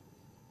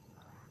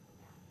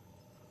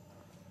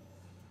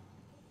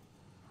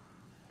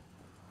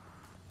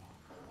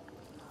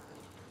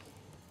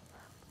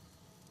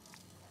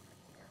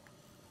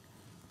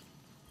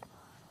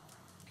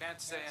 Can't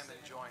say I'm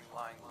enjoying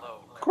lying low.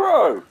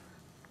 Crow!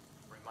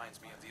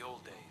 Reminds me of the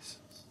old days.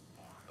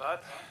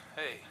 But,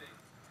 hey,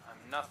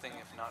 I'm nothing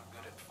if not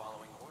good at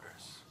following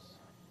orders.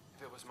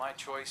 If it was my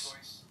choice,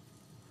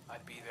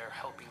 I'd be there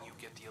helping you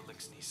get the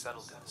Elixni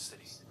settled in the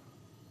city.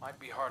 Might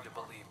be hard to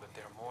believe, but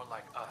they're more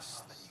like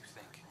us than you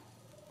think.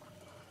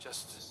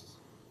 Just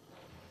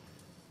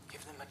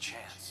give them a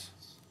chance.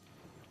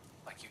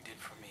 Like you did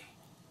for me.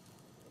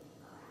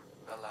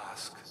 They'll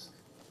ask.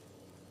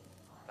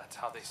 That's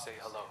how they say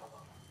hello.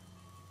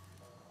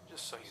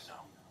 Just so you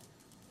know.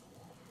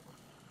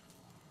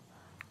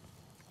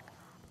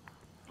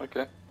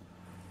 Okay.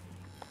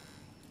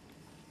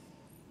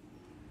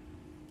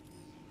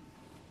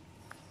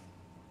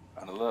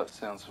 An alert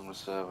sounds from the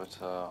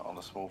servitor on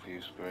a small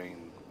view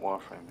screen,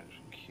 wireframe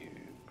image cube.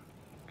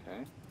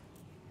 Okay.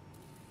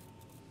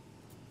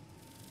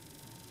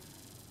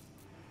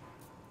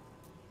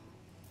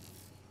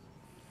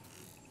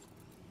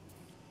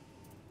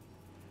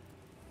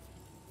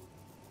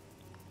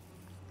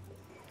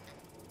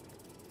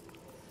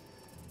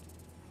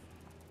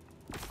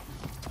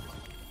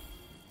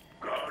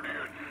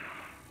 Guardian,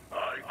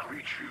 I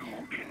greet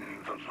you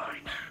in the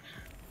light.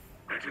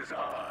 It is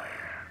I,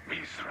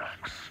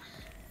 Mythrax,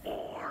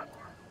 or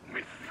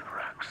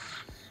Mythrax,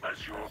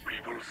 as your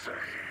people say.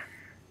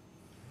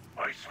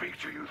 I speak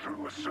to you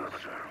through a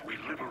servitor we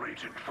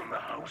liberated from the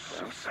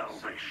House of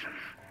Salvation.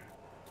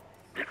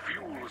 It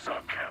fuels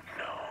our camp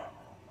now,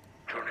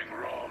 turning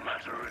raw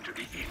matter into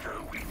the ether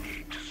we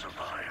need to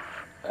survive.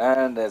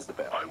 And there's the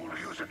bell. I will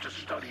use it to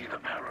study the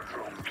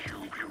paradrome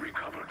cube you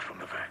recovered from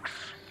the Vex.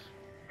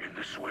 In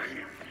this way,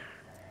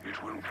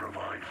 it will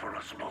provide for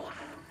us both.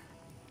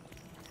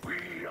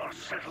 We are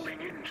settling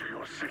into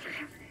your city.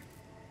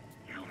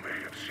 You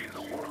may have seen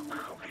the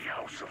work of the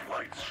House of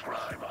Light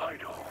scribe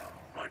Ido,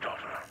 my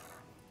daughter.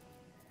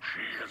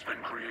 She has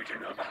been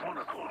creating a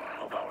chronicle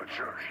of our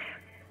journey.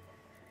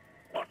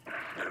 But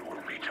there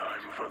will be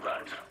time for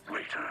that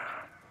later.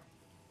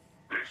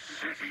 This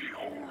city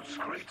holds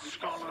great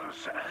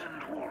scholars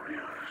and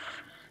warriors.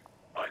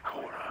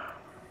 Ikora,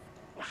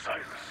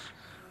 Osiris,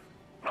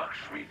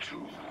 Lakshmi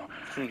too,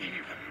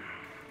 even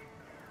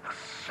the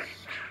Saint.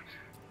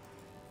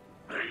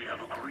 They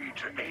have agreed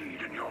to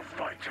aid in your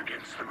fight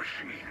against the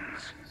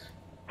machines,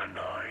 and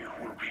I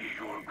will be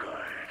your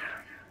guide.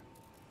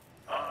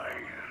 I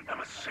am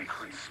a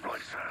sacred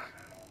splicer,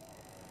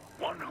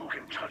 one who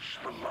can touch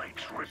the light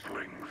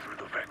rippling through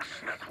the Vex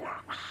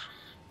networks.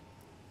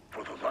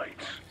 For the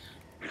light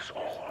is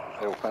all.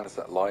 They all found us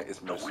that light is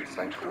The most wind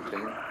Saint through the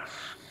 14. grass,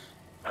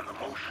 and the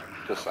motion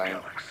Just of saying.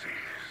 galaxies.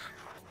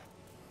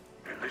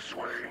 In this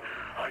way,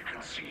 I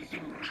can see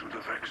into the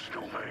Vex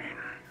domain.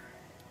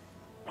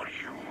 But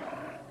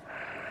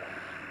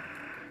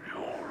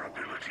your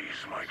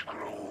abilities might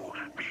grow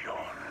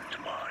beyond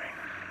mine.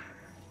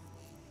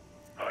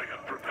 I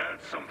have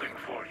prepared something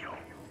for you.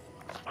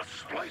 A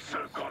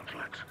splicer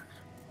gauntlet.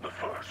 The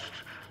first,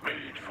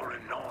 made for a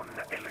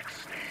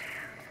non-Elixni.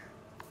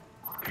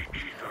 The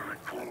ether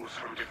it pulls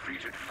from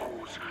defeated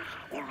foes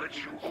will let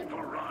you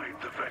override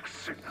the Vex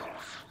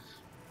signals.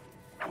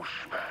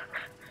 Push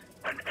back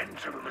and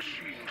enter the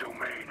machine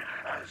domain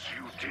as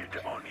you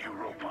did on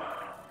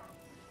Europa.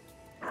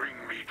 Bring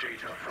me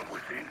data from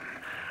within,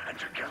 and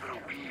together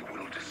we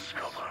will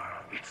discover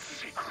its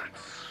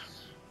secrets.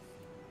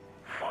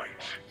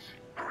 Fight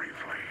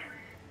bravely.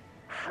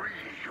 Free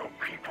your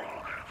people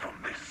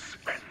from this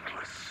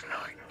endless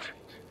night.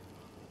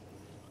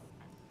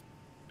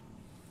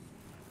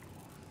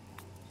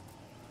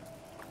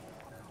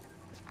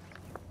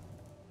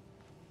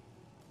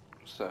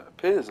 So it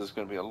appears there's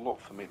going to be a lot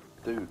for me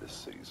to do this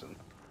season.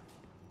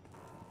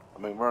 I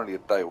mean, we're only a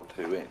day or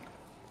two in.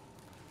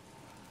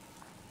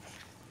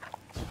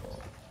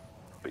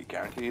 But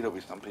guaranteed there'll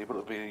be some people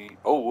that'll be,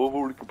 oh, I've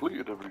already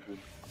completed everything.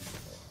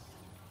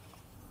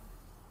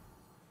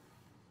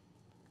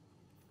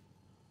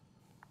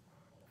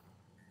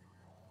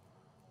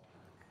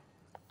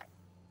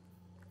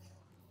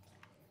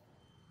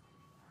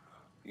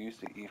 Use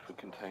the ether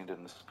contained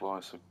in the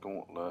splicer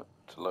gauntlet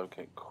to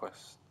locate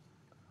quests.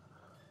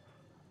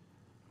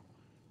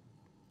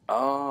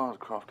 Ah, to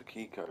craft a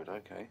key code,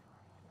 okay.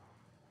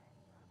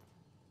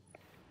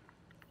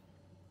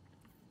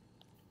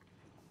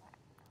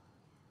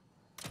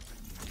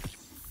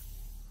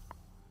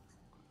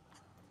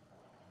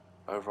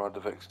 Override the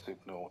Vex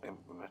signal,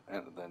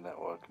 enter their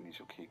network and use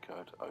your key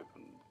code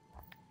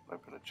to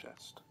open a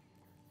chest.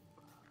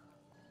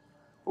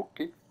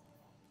 Okay.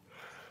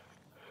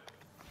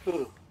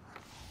 But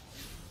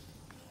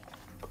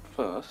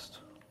first.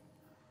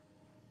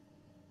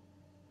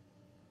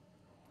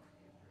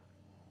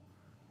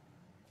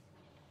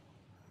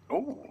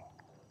 Oh,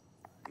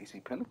 easy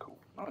pinnacle,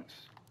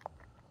 nice.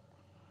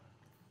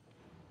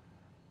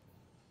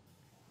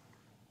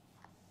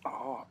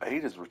 Oh,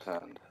 Ada's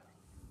returned.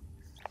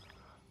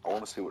 I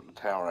want to see what the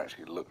tower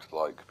actually looks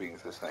like, being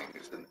this thing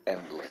is an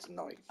endless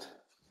night.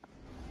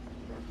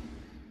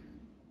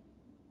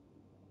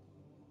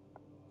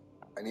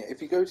 And yet,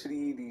 if you go to the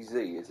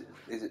EDZ,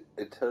 is it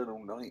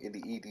eternal night in the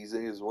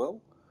EDZ as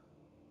well,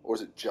 or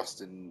is it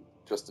just in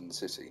the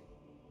city?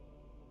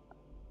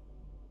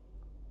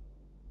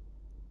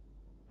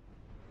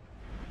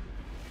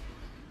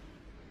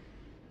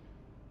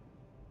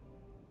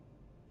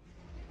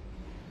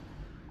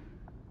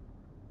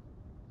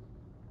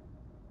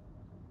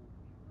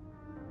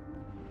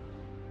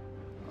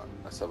 Right,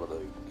 let's have a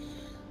look.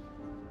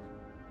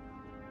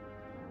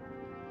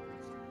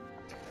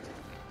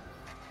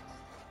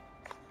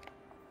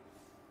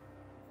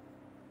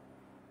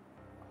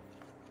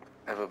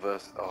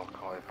 Eververse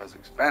archive has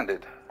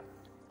expanded.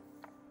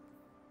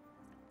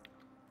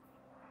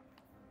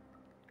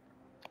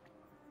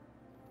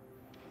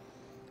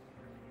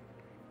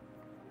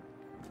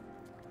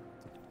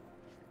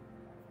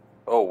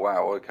 Oh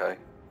wow, okay.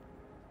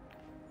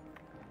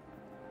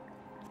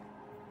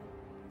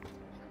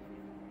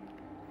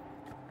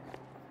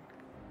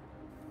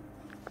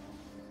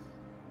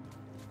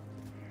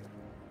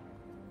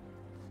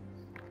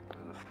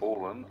 The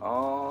Fallen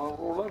are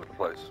all over the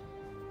place.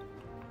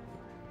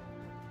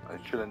 Are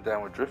you chilling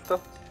down with Drifter?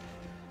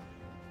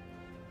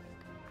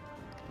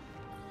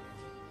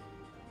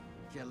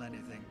 Kill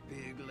anything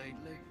big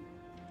lately?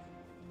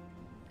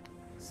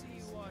 See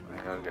you on.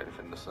 I don't get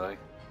anything to say.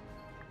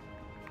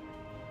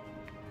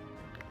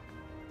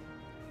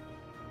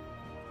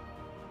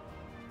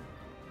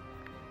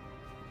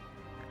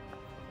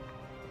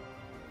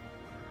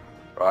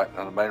 Right,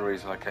 now the main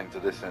reason I came to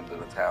this end of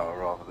the tower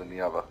rather than the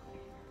other,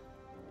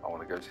 I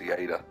want to go see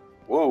Ada.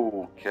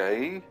 Whoa,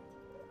 okay.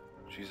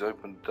 She's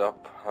opened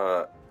up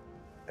her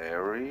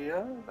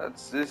area?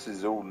 This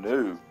is all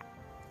new.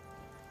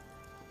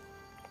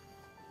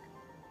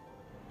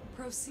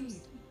 Proceed.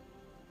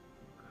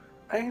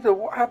 Ada,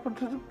 what happened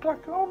to the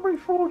Black Armory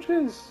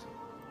forges?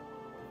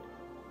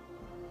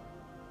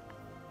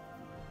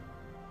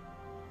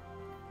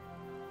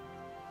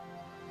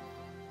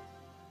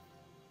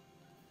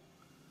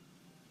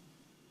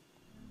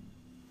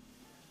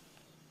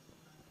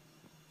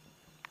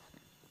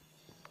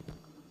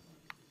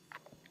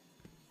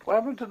 What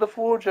happened to the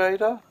forge,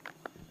 Ada?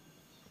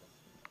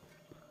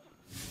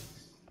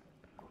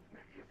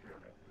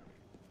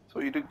 So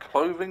you do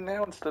clothing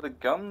now instead of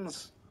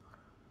guns?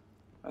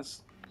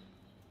 That's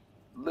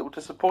a little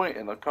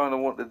disappointing. I kind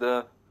of wanted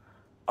the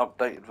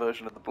updated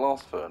version of the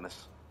blast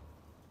furnace.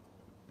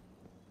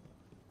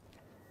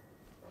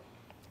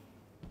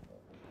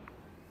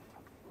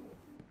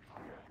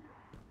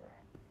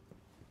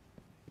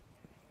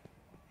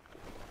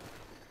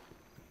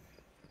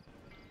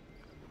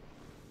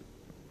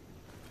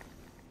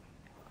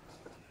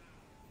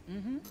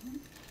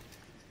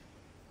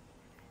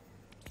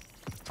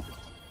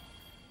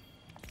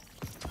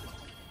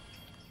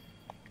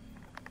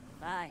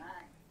 Bye.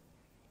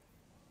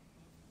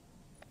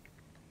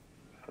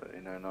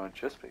 1309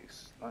 chess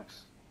piece.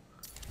 Nice.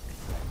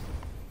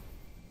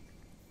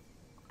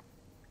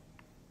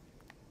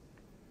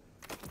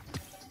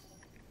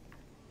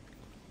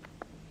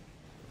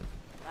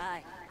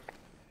 Bye.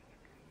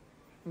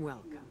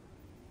 Welcome.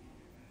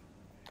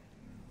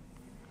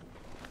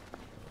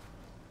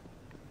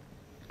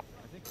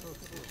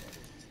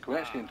 Can we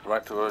actually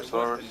interact with The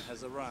Osiris? weapon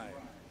has arrived.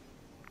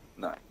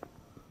 No.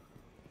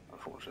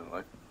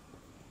 Unfortunately.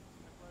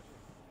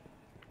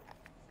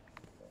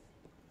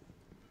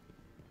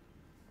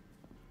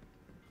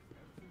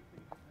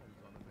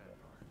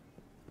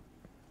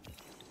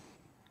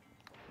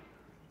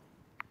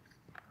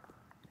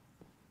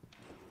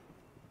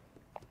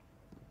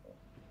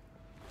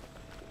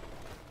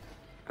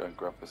 Go and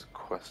grab this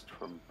quest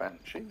from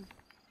Banshee.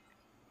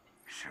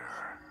 Sure.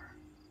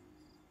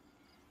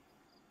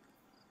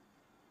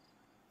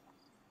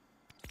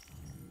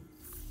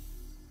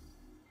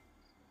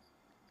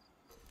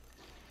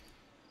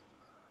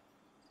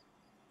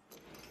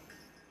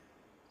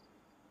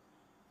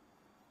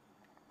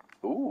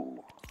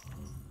 Ooh.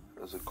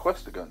 There's a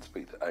quest to go and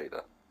speak to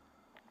Ada.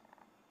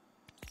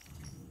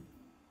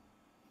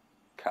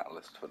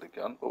 Catalyst for the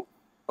gun.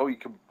 Oh, you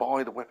can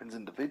buy the weapons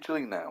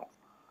individually now.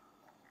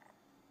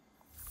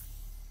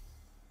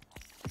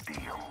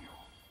 Deal.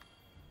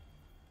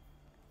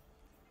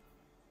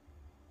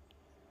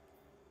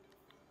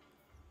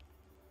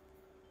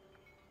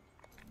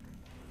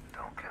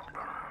 Don't get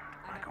burned.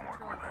 I can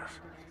work with this.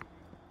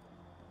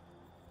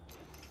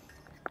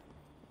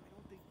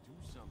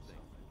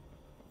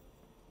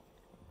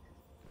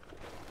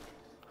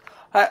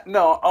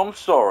 No, I'm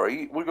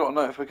sorry. We got a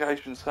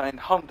notification saying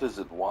Hunters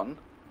had won.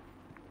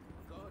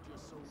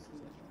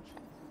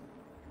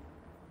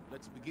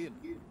 Let's begin.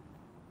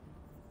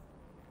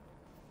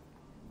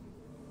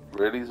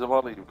 Really,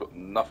 Zavala? You've got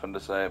nothing to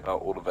say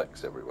about all the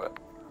Vex everywhere.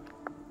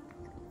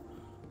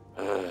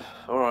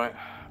 Alright.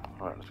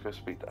 Alright, let's go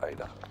speak to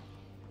Ada.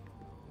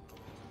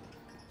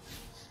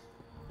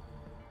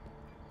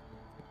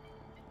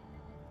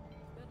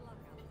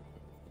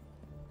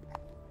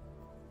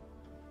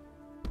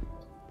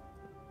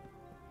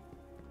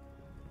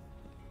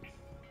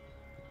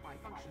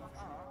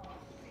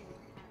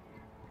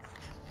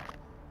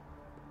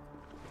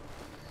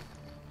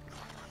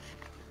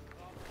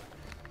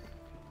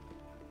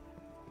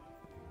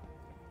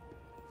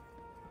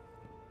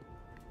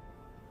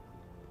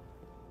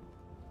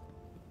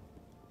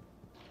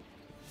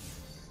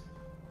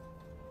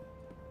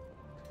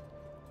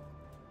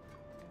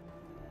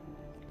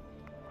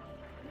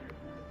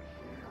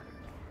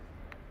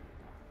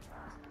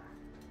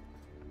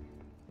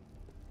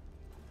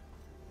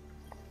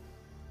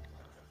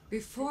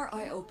 Before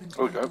I opened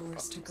my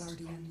doors to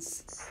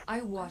Guardians,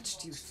 I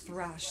watched you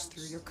thrash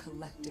through your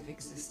collective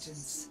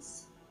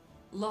existence.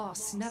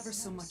 Loss never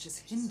so much as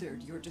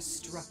hindered your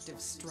destructive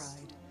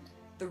stride.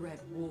 The Red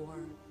War,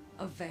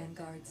 a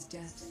Vanguard's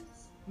death,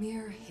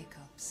 mere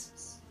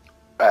hiccups.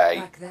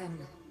 Hey. Back then,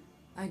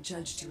 I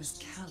judged you as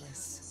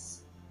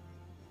callous.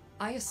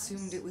 I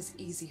assumed it was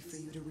easy for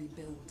you to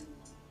rebuild,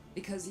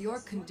 because your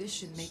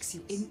condition makes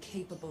you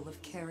incapable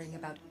of caring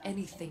about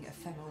anything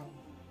ephemeral.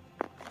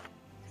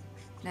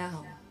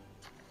 Now,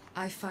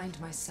 I find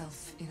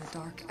myself in a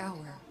dark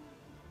hour,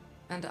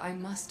 and I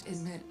must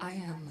admit I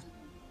am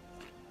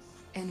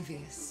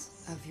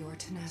envious of your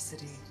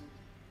tenacity.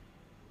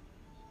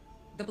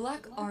 The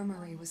Black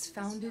Armory was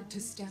founded to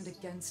stand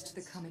against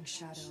the coming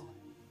shadow.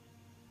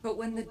 But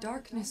when the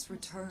darkness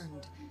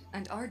returned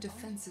and our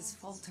defenses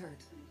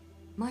faltered,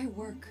 my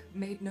work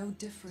made no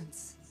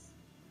difference.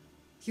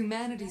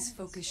 Humanity's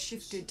focus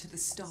shifted to the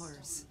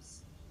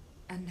stars,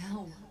 and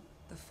now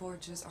the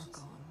forges are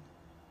gone.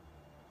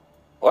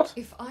 What?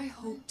 If I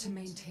hope to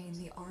maintain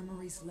the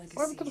Armory's legacy,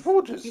 What happened to the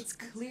forges? it's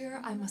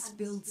clear I must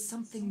build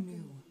something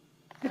new.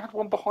 You had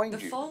one behind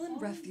The you. fallen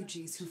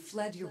refugees who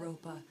fled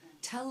Europa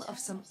tell of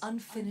some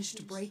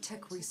unfinished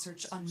Braytech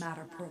research on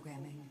matter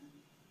programming.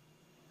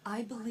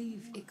 I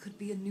believe it could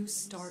be a new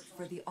start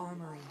for the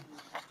Armory.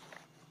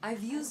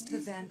 I've used the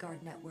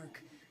Vanguard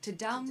network to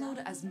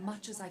download as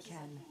much as I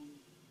can.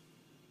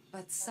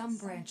 But some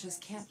branches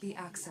can't be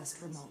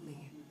accessed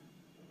remotely.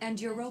 And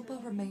Europa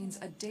remains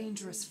a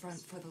dangerous front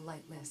for the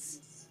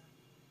Lightless.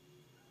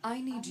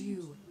 I need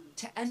you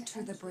to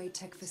enter the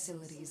Braytech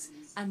facilities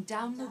and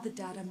download the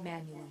data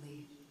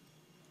manually.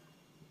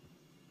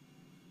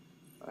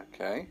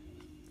 Okay.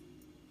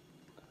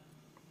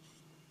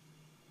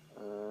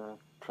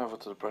 Travel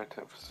to the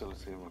Braytech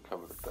facility and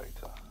recover the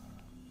data.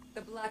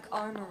 The Black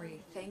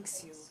Armory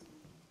thanks you.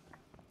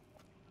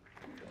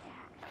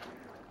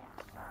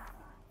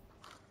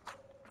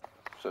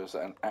 So is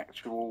that an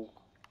actual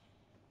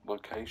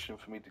location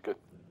for me to go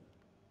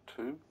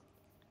to?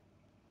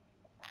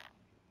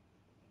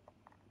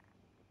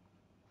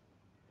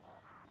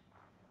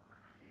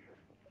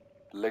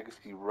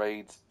 Legacy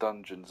raids,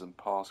 dungeons, and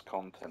past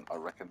content. I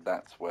reckon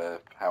that's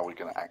how we're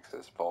going to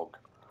access Fog.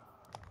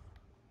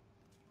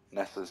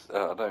 Nessa's.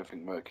 I don't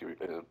think Mercury.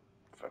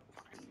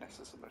 Fucking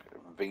Nessa's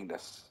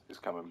Venus is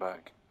coming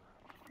back.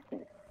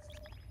 Ooh.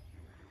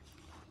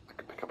 I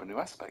could pick up a new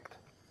aspect.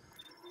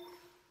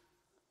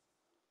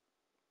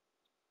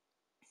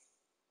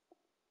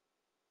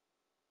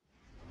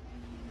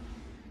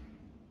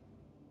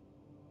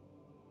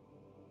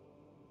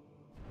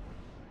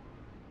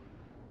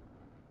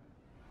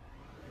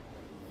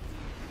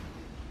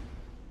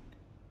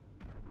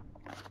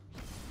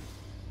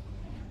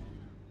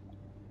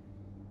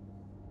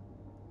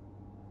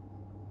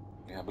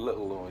 Yeah, but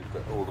little annoyed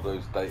that all of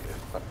those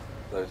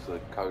those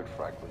code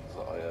fragments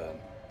that I earned,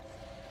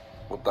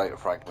 or data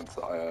fragments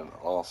that I earned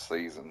last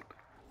season,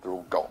 they're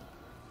all gone.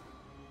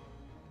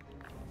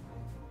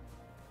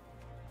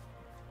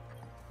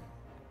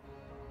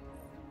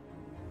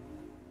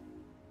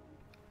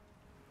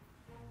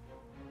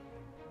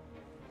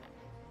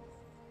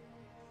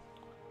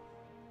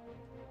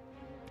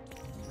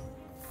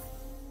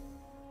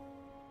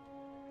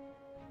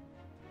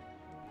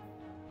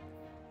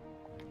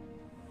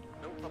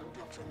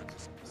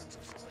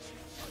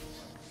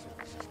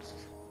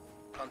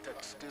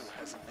 Contact still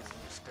hasn't been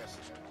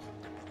established.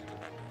 Deputy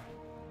Commander,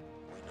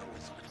 we know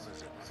as little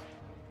as ever.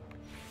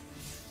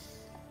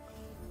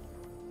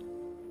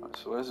 Right,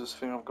 so where's this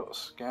thing I've got to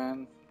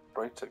scan?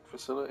 Braytech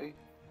facility?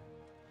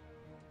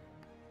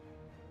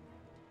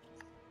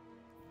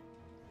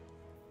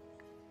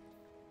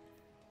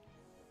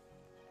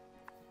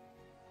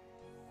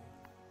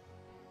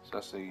 So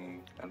that's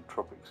the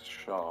Entropic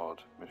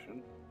Shard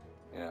mission.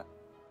 Yeah.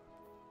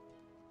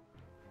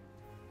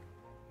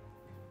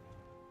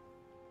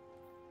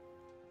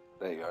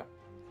 There you go.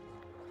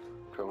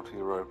 Travel to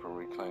Europa and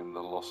reclaim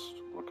the lost,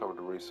 recover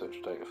the research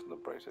data from the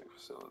Braytech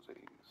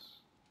facilities.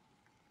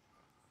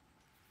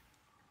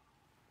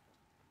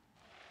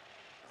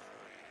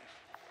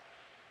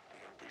 The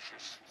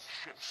ambitious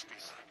ship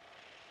stealer.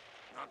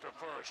 Not the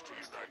first to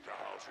unite the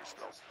houses,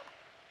 though.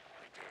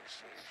 I dare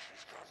say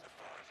she's gone the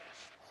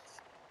farthest.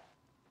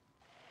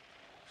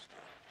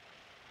 Still,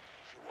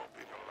 she won't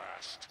be the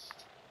last.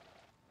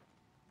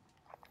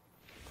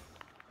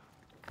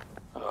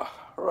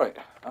 Right.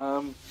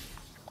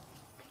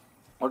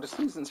 Well, the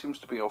season seems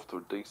to be off to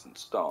a decent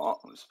start.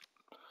 It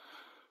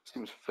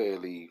seems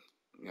fairly,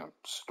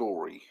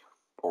 story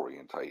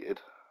orientated.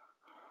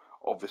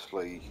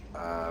 Obviously,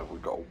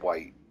 we've got to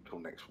wait till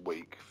next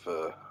week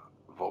for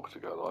Vogue to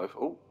go live.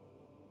 Oh,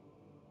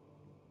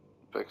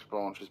 Vex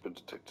branch has been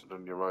detected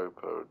on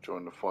Europa.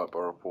 Join the fight by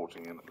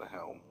reporting in at the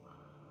helm.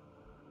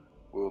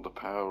 Wield the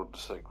power of the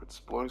sacred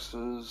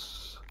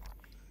splicers.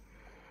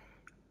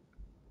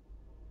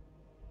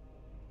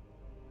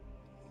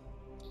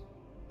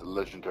 The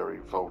legendary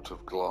Vault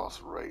of Glass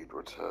raid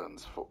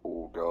returns for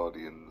all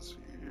Guardians.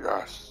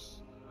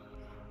 Yes!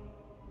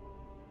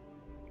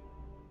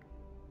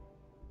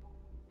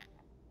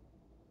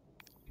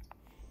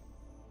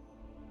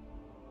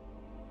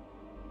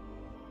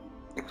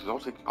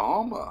 Exotic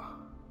armor.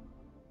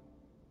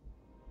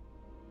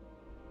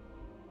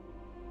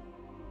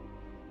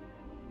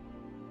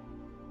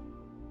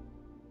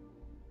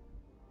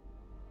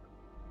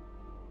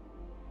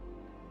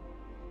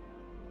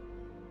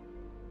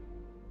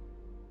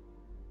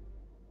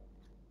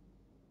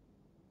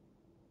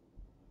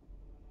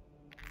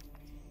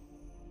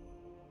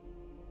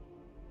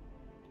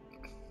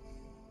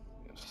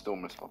 Still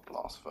miss my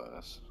blast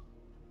furnace.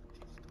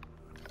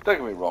 Don't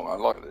get me wrong, I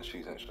like that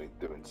she's actually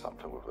doing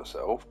something with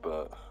herself,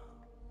 but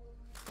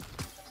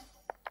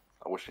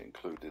I wish it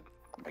included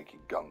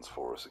making guns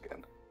for us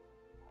again.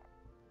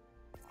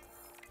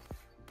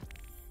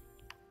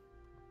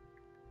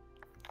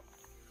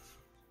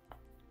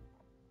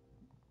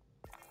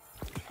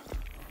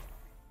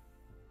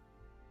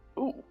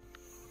 Ooh.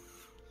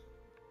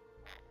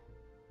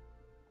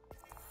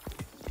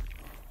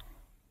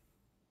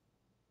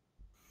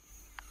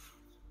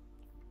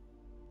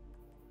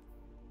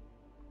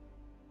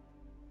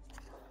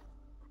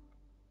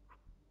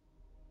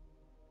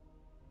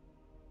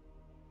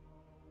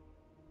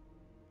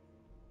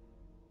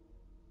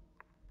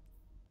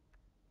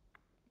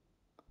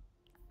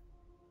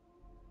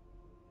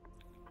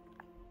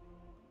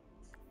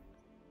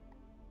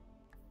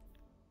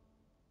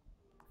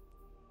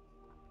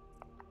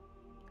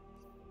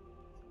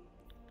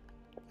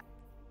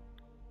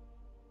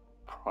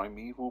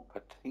 Primeval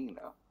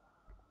Patina.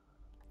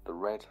 The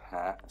Red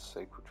Hat,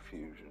 Sacred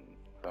Fusion,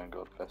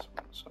 Vanguard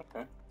Vestments,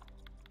 okay.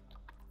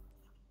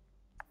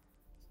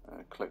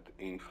 Collect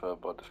ether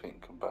by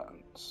defeating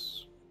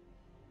combatants.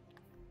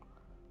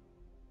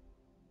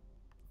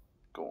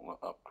 Gauntlet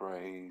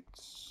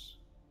upgrades.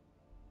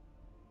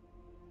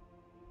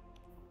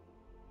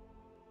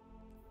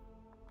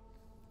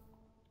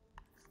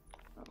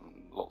 And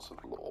lots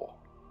of lore.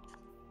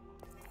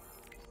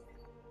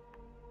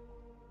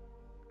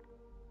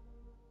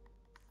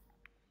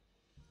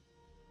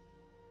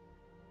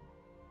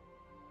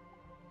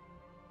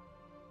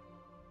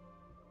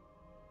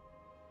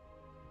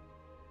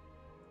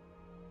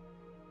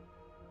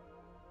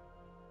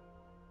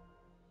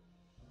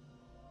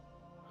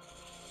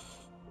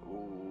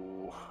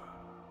 Ooh.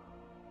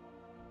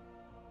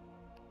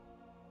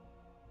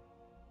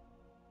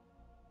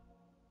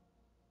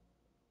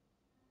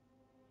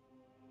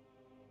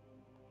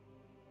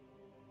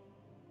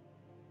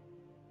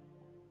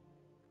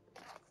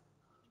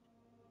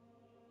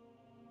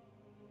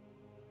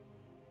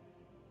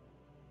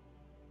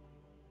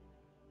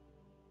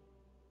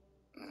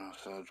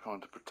 So trying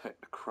to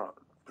protect the crow.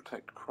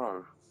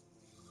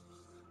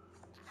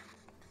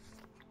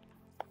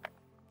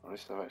 At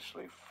least I've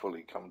actually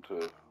fully come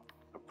to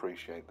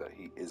appreciate that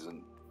he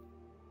isn't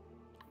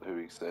who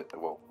he said,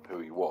 well, who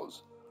he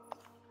was.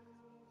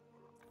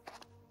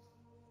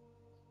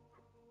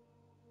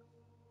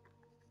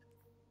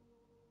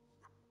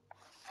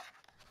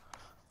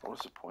 What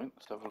was the point?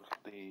 Let's have a look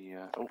at the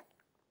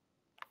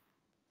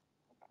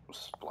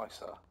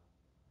splicer.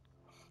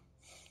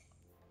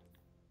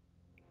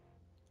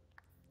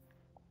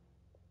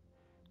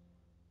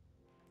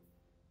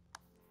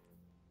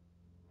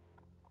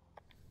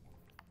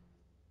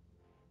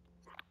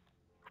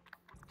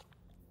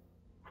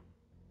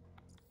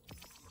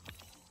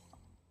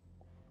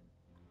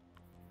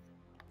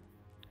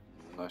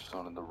 No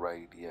sign in the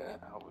raid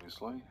yet,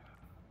 obviously.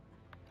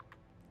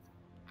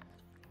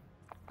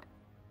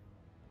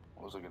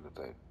 What was I going to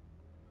do? I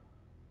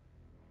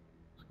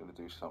was going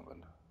to do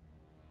something.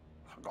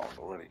 Forgotten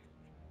already.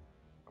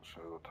 I'll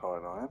show you how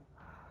tired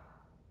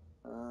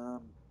I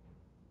am.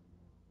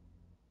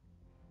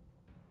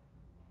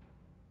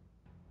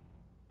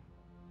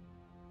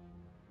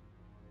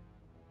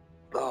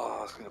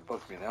 Oh, it's going to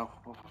bug me now.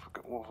 What have I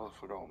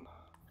forgotten?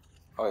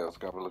 Oh yeah, I was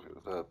going to have a look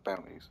at the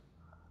bounties.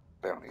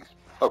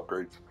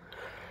 Upgrades.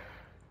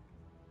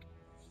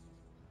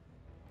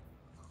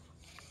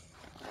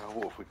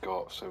 What have we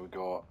got? So we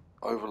got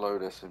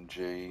Overload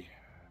SMG,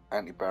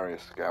 Anti-Barrier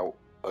Scout,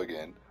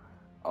 again,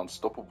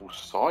 Unstoppable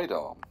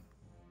Sidearm,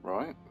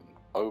 right?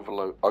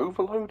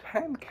 Overload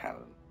Hand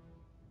Cannon.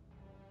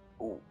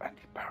 Oh,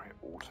 Anti-Barrier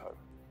Auto.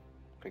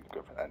 I think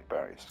I'll go for an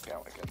anti-barrier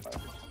scout again though.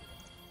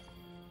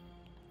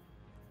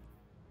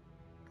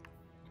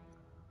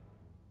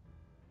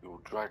 Your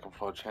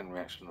dragonfly chain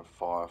reaction of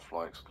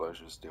firefly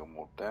explosions deal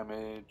more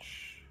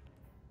damage.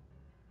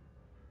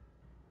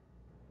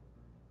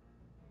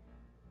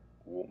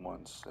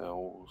 Warmine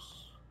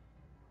cells.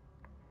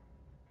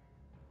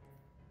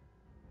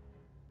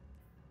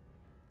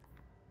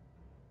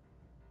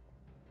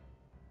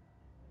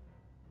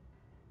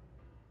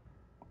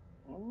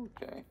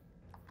 Okay.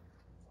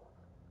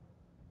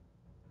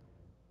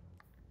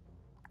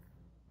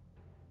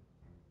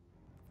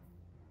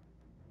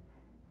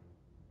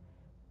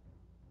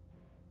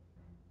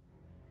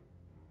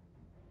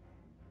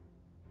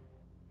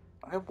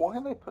 Why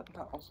are they putting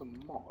that as a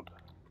mod?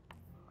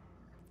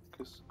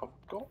 Because I've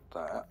got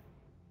that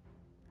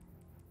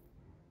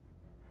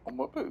on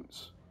my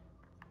boots.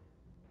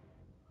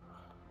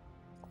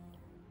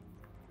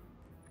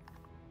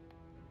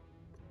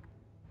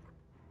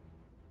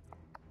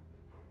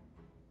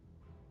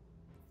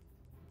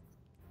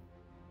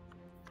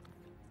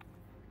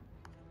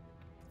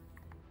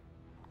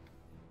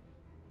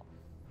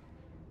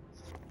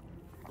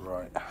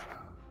 Right.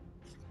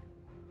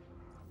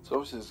 So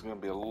obviously there's going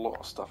to be a lot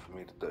of stuff for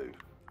me to do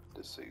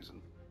this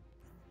season.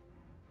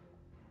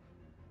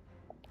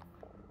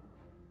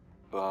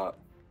 But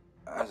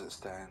as it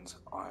stands,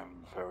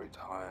 I'm very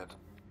tired.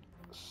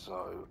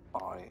 So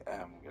I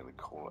am going to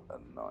call it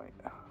a night.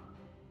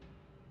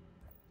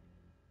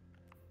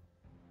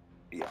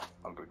 Yeah,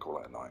 I'm going to call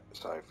it a night.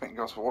 So thank you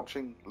guys for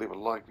watching. Leave a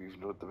like if you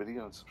enjoyed the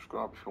video and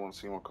subscribe if you want to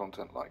see more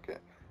content like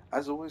it.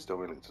 As always,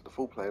 there'll be a link to the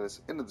full playlist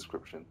in the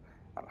description,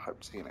 and I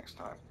hope to see you next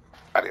time.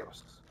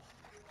 Adios.